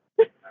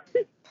us.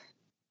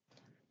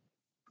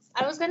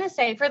 I was going to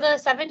say, for the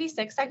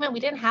 76 segment, we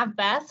didn't have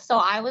Beth, so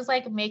I was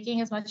like making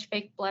as much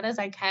fake blood as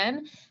I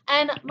can.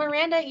 And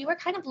Miranda, you were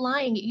kind of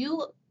lying.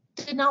 You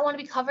did not want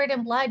to be covered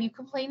in blood. You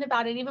complained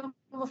about it even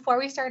before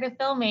we started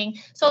filming.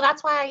 So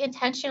that's why I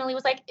intentionally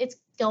was like, it's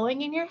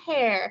going in your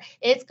hair.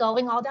 It's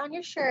going all down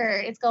your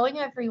shirt. It's going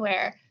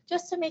everywhere,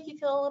 just to make you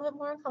feel a little bit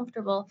more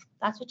uncomfortable.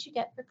 That's what you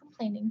get for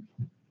complaining.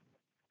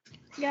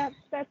 Yeah,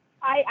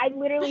 I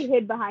literally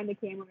hid behind the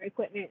camera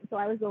equipment, so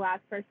I was the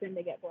last person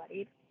to get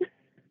bloodied.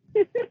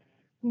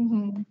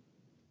 Mm-hmm.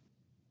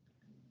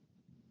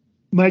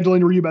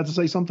 Magdalene, were you about to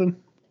say something?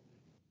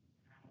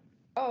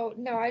 Oh,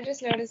 no, I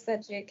just noticed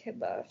that Jake had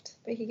left,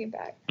 but he came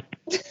back.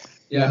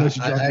 Yeah,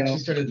 I actually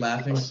started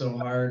laughing so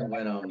hard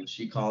when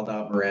she called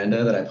out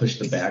Miranda that I pushed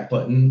the back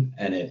button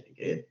and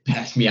it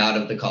passed me out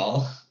of the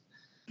call.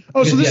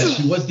 Oh, because,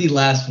 so she was the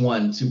last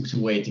one to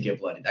wait to get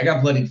bloodied. I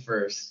got bloodied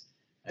first,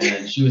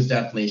 and she was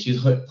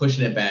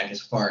pushing it back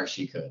as far as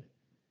she could.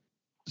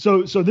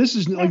 So this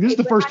is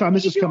the first time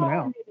this is coming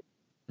out.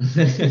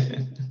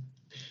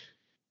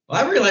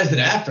 Well, I realized it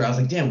after. I was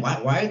like, damn,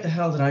 why the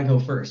hell did I go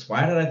first?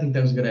 Why did I think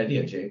that was a good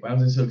idea, Jake? Why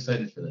was I so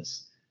excited for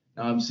this?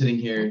 Now I'm sitting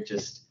here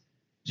just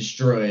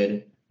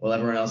destroyed while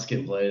everyone else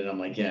getting blooded. And I'm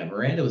like, yeah,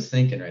 Miranda was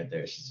thinking right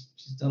there. She's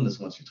done this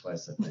once or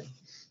twice, I think.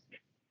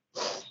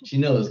 She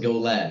knows go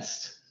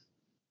last.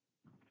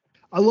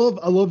 I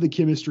love the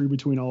chemistry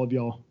between all of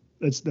y'all.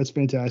 That's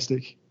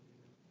fantastic.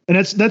 And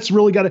that's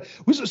really got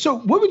to. So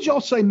what would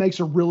y'all say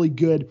makes a really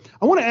good?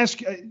 I want to ask.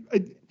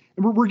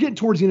 We're getting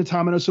towards the end of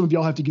time. I know some of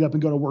y'all have to get up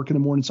and go to work in the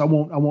morning, so I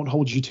won't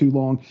hold you too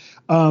long.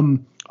 I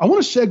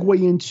want to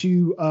segue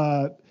into.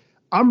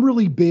 I'm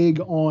really big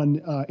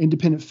on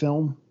independent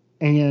film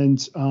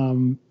and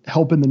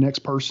helping the next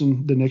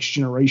person, the next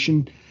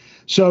generation.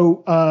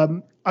 So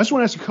I just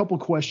want to ask a couple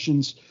of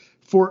questions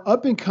for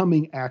up and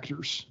coming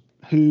actors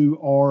who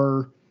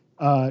are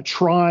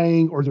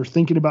trying, or they're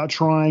thinking about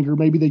trying, or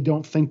maybe they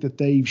don't think that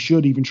they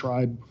should even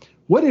try.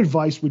 What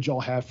advice would y'all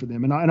have for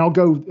them? And I'll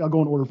go in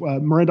order.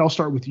 Miranda, I'll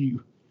start with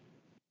you.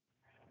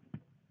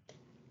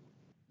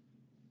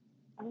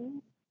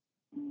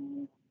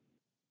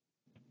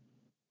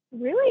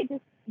 Really,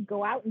 just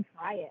go out and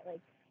try it. Like,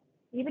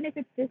 even if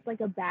it's just like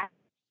a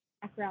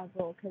background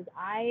role, because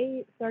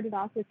I started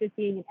off with just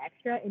being an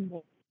extra in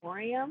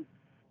Memoriam,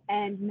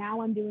 and now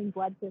I'm doing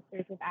Blood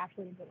Sisters with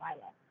Ashley and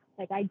Delilah.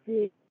 Like, I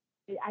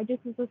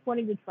just was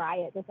wanting to try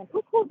it. Just like,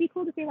 oh, cool, it'd be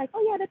cool to say like,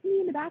 oh yeah, that's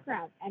me in the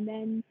background. And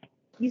then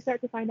you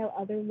start to find out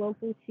other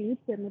local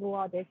shoots and little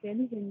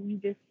auditions, and you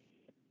just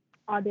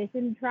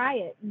audition, try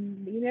it,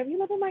 and you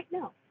never might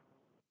know.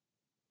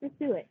 Just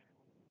do it.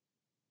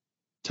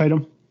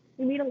 Tatum?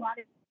 You meet a lot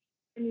of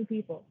new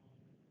people.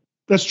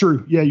 That's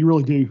true. Yeah, you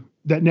really do.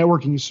 That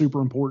networking is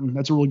super important.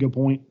 That's a really good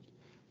point.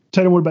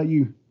 Tatum, what about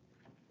you?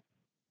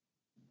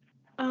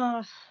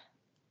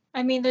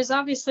 I mean, there's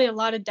obviously a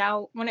lot of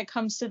doubt when it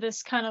comes to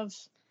this kind of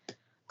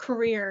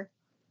career,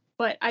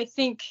 but I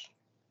think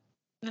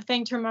the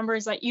thing to remember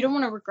is that you don't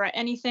want to regret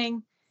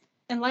anything.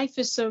 and life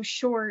is so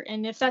short.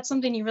 And if that's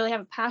something you really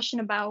have a passion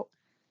about,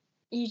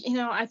 you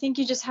know, I think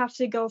you just have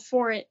to go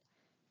for it,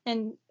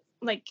 and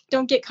like,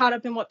 don't get caught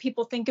up in what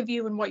people think of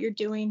you and what you're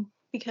doing,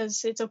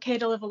 because it's okay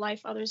to live a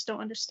life others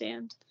don't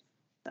understand.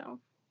 So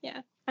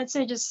yeah, I'd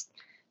say just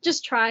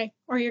try,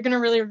 or you're gonna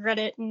really regret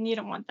it, and you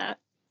don't want that.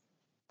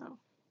 So.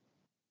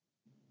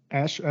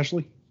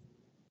 Ashley?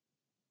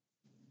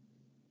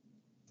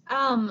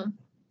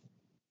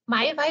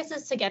 My advice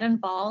is to get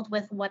involved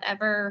with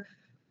whatever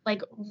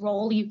like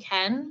role you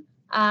can,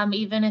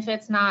 even if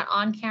it's not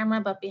on camera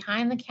but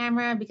behind the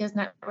camera, because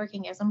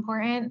networking is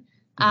important.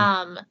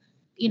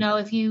 You know,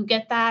 if you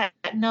get that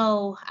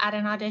no at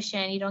an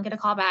audition, you don't get a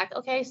call back,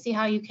 okay, see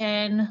how you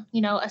can, you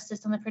know,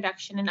 assist in the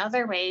production in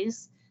other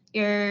ways.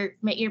 You're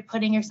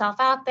putting yourself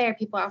out there.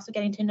 People are also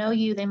getting to know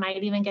you. They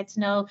might even get to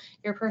know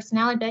your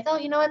personality. Be like, oh,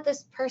 you know what,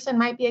 this person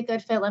might be a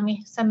good fit. Let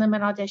me send them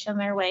an audition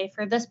their way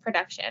for this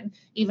production,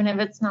 even if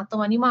it's not the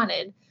one you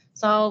wanted.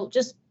 So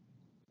just,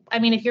 I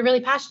mean, if you're really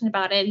passionate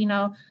about it, you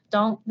know,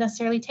 don't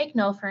necessarily take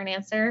no for an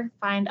answer.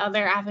 Find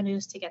other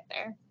avenues to get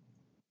there.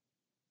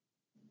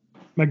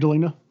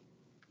 Magdalena?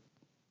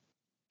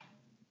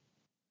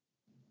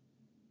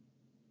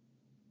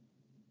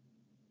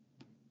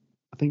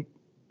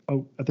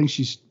 I think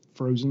she's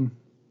frozen.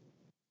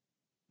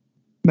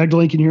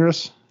 Magdalene, can you hear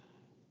us?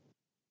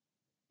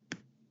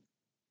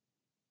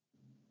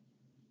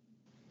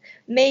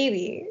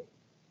 Maybe.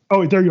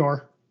 Oh, there you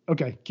are.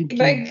 Okay.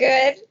 Am I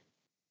good?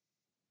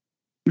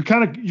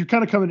 You're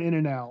kind of coming in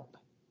and out.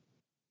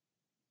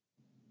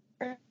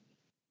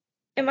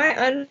 Am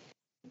I on?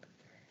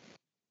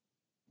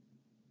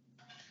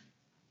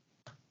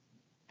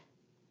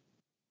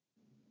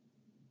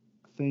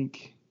 I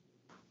think.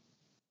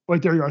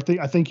 Wait, there you are.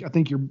 I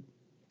think you're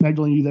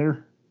Magdalene. You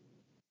there?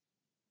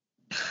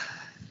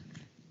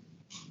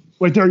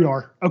 Wait, there you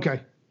are.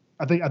 Okay.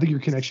 I think your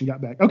connection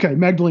got back. Okay,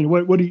 Magdalena,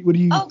 what do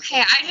you?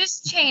 Okay, I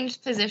just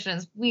changed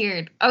positions.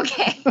 Weird.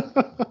 Okay.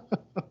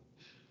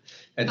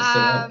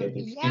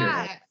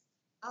 Yeah.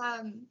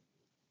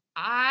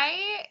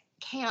 I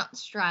can't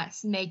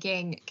stress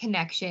making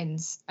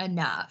connections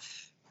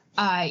enough.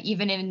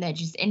 Even in the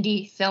just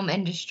indie film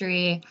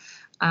industry,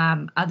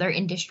 other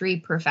industry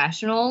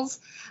professionals,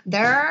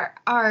 there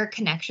are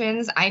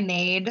connections I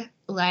made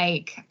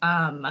like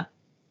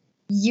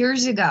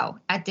years ago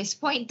at this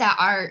point that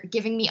are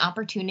giving me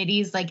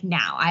opportunities like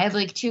now. I have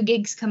like 2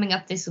 gigs coming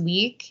up this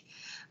week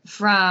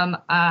from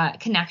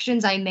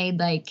connections I made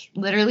like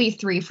literally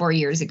 3-4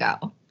 years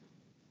ago.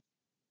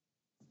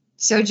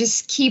 So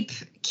just keep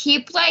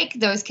like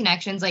those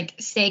connections, like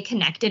stay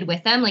connected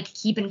with them, like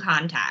keep in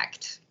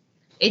contact.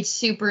 It's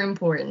super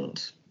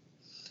important.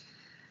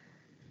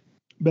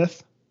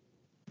 Beth?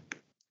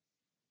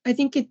 I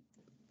think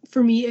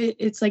for me,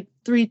 it's like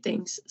 3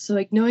 things. So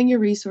like knowing your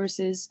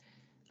resources,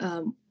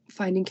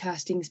 finding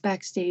castings,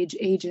 backstage,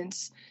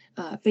 agents,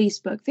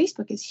 Facebook.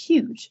 Facebook is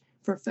huge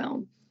for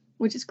film,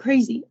 which is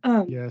crazy.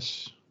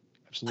 Yes,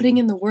 absolutely. Putting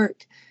in the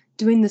work,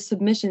 doing the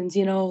submissions,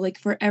 you know, like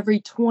for every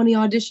 20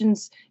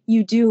 auditions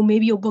you do,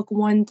 maybe you'll book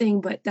one thing,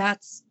 but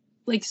that's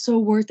like so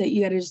worth it.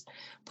 You got to just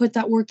put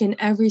that work in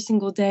every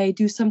single day,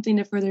 do something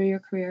to further your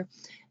career.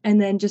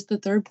 And then just the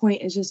third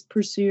point is just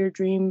pursue your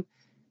dream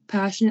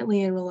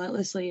passionately and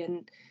relentlessly,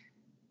 and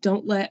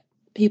don't let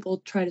people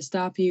try to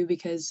stop you,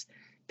 because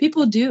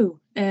people do.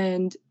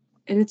 And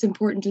it's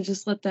important to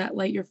just let that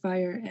light your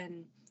fire,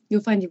 and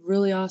you'll find a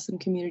really awesome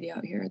community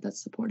out here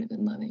that's supportive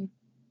and loving.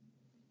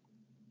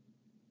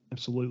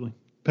 Absolutely.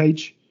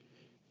 Paige?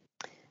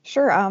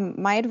 Sure.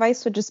 My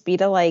advice would just be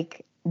to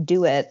like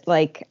do it.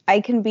 Like, I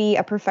can be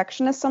a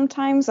perfectionist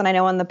sometimes, and I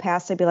know in the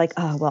past I'd be like,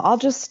 oh, well, I'll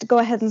just go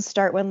ahead and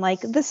start when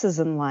like this is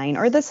in line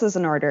or this is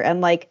in order,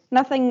 and like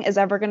nothing is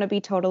ever going to be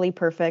totally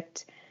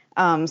perfect.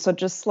 So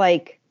just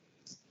like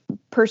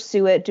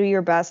pursue it, do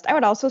your best. I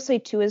would also say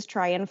too is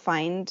try and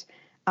find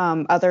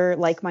other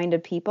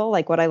like-minded people.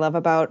 Like, what I love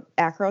about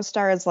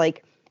Acrostar is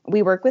like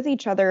we work with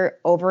each other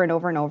over and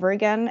over and over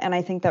again, and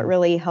I think that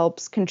really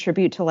helps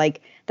contribute to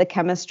like the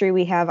chemistry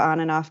we have on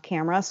and off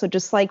camera. So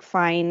just like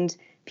find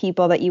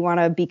people that you want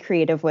to be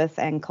creative with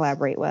and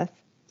collaborate with.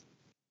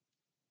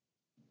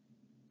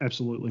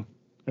 Absolutely.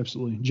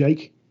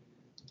 Jake?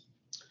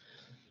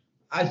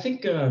 I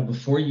think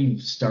before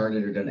you've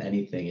started or done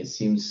anything, it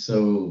seems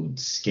so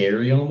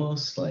scary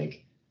almost,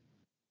 like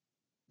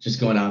just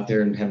going out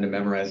there and having to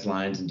memorize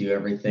lines and do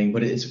everything.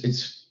 But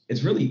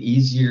it's really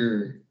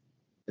easier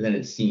than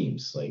it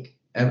seems. Like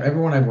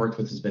everyone I've worked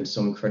with has been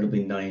so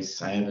incredibly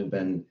nice. I haven't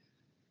been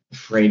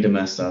afraid to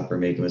mess up or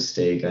make a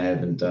mistake. I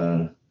haven't.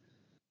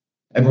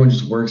 Everyone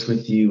just works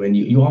with you, and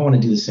you all want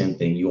to do the same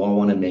thing. You all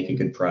want to make a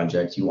good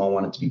project. You all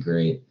want it to be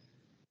great.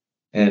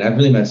 And I've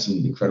really met some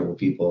incredible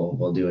people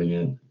while doing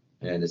it,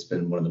 and it's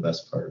been one of the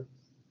best parts.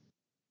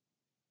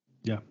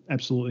 Yeah,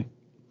 absolutely.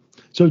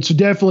 So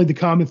definitely the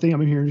common thing I'm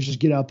hearing is just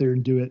get out there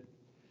and do it.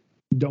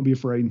 Don't be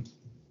afraid.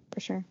 For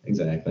sure.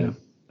 Exactly. Yeah,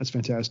 that's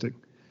fantastic.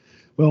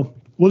 Well,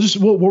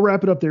 we'll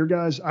wrap it up there,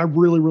 guys. I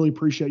really, really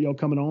appreciate y'all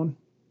coming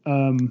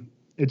on.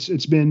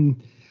 It's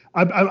been,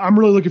 I'm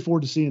really looking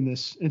forward to seeing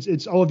this.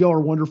 It's all of y'all are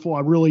wonderful.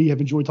 I really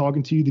have enjoyed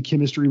talking to you. The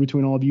chemistry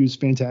between all of you is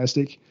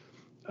fantastic.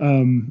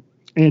 And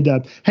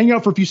hang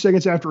out for a few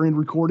seconds after end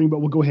recording, but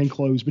we'll go ahead and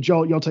close. But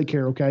y'all take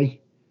care, okay?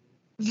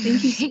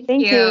 Thank you.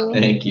 Thank you.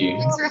 Thank you.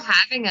 Thanks for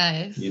having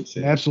us. You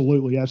too.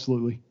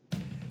 Absolutely.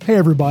 Hey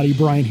everybody,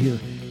 Brian here.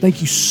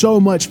 Thank you so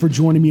much for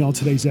joining me on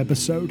today's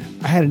episode.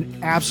 I had an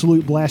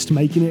absolute blast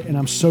making it, and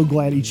I'm so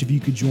glad each of you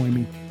could join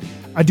me.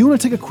 I do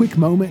want to take a quick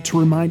moment to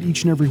remind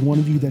each and every one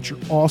of you that you're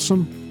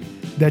awesome,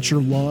 that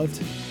you're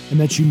loved, and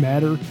that you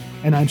matter,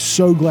 and I'm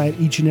so glad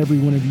each and every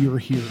one of you are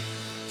here.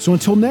 So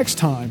until next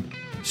time,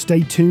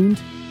 stay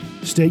tuned,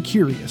 stay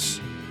curious,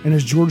 and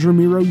as George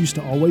Romero used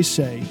to always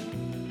say,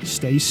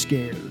 stay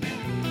scared.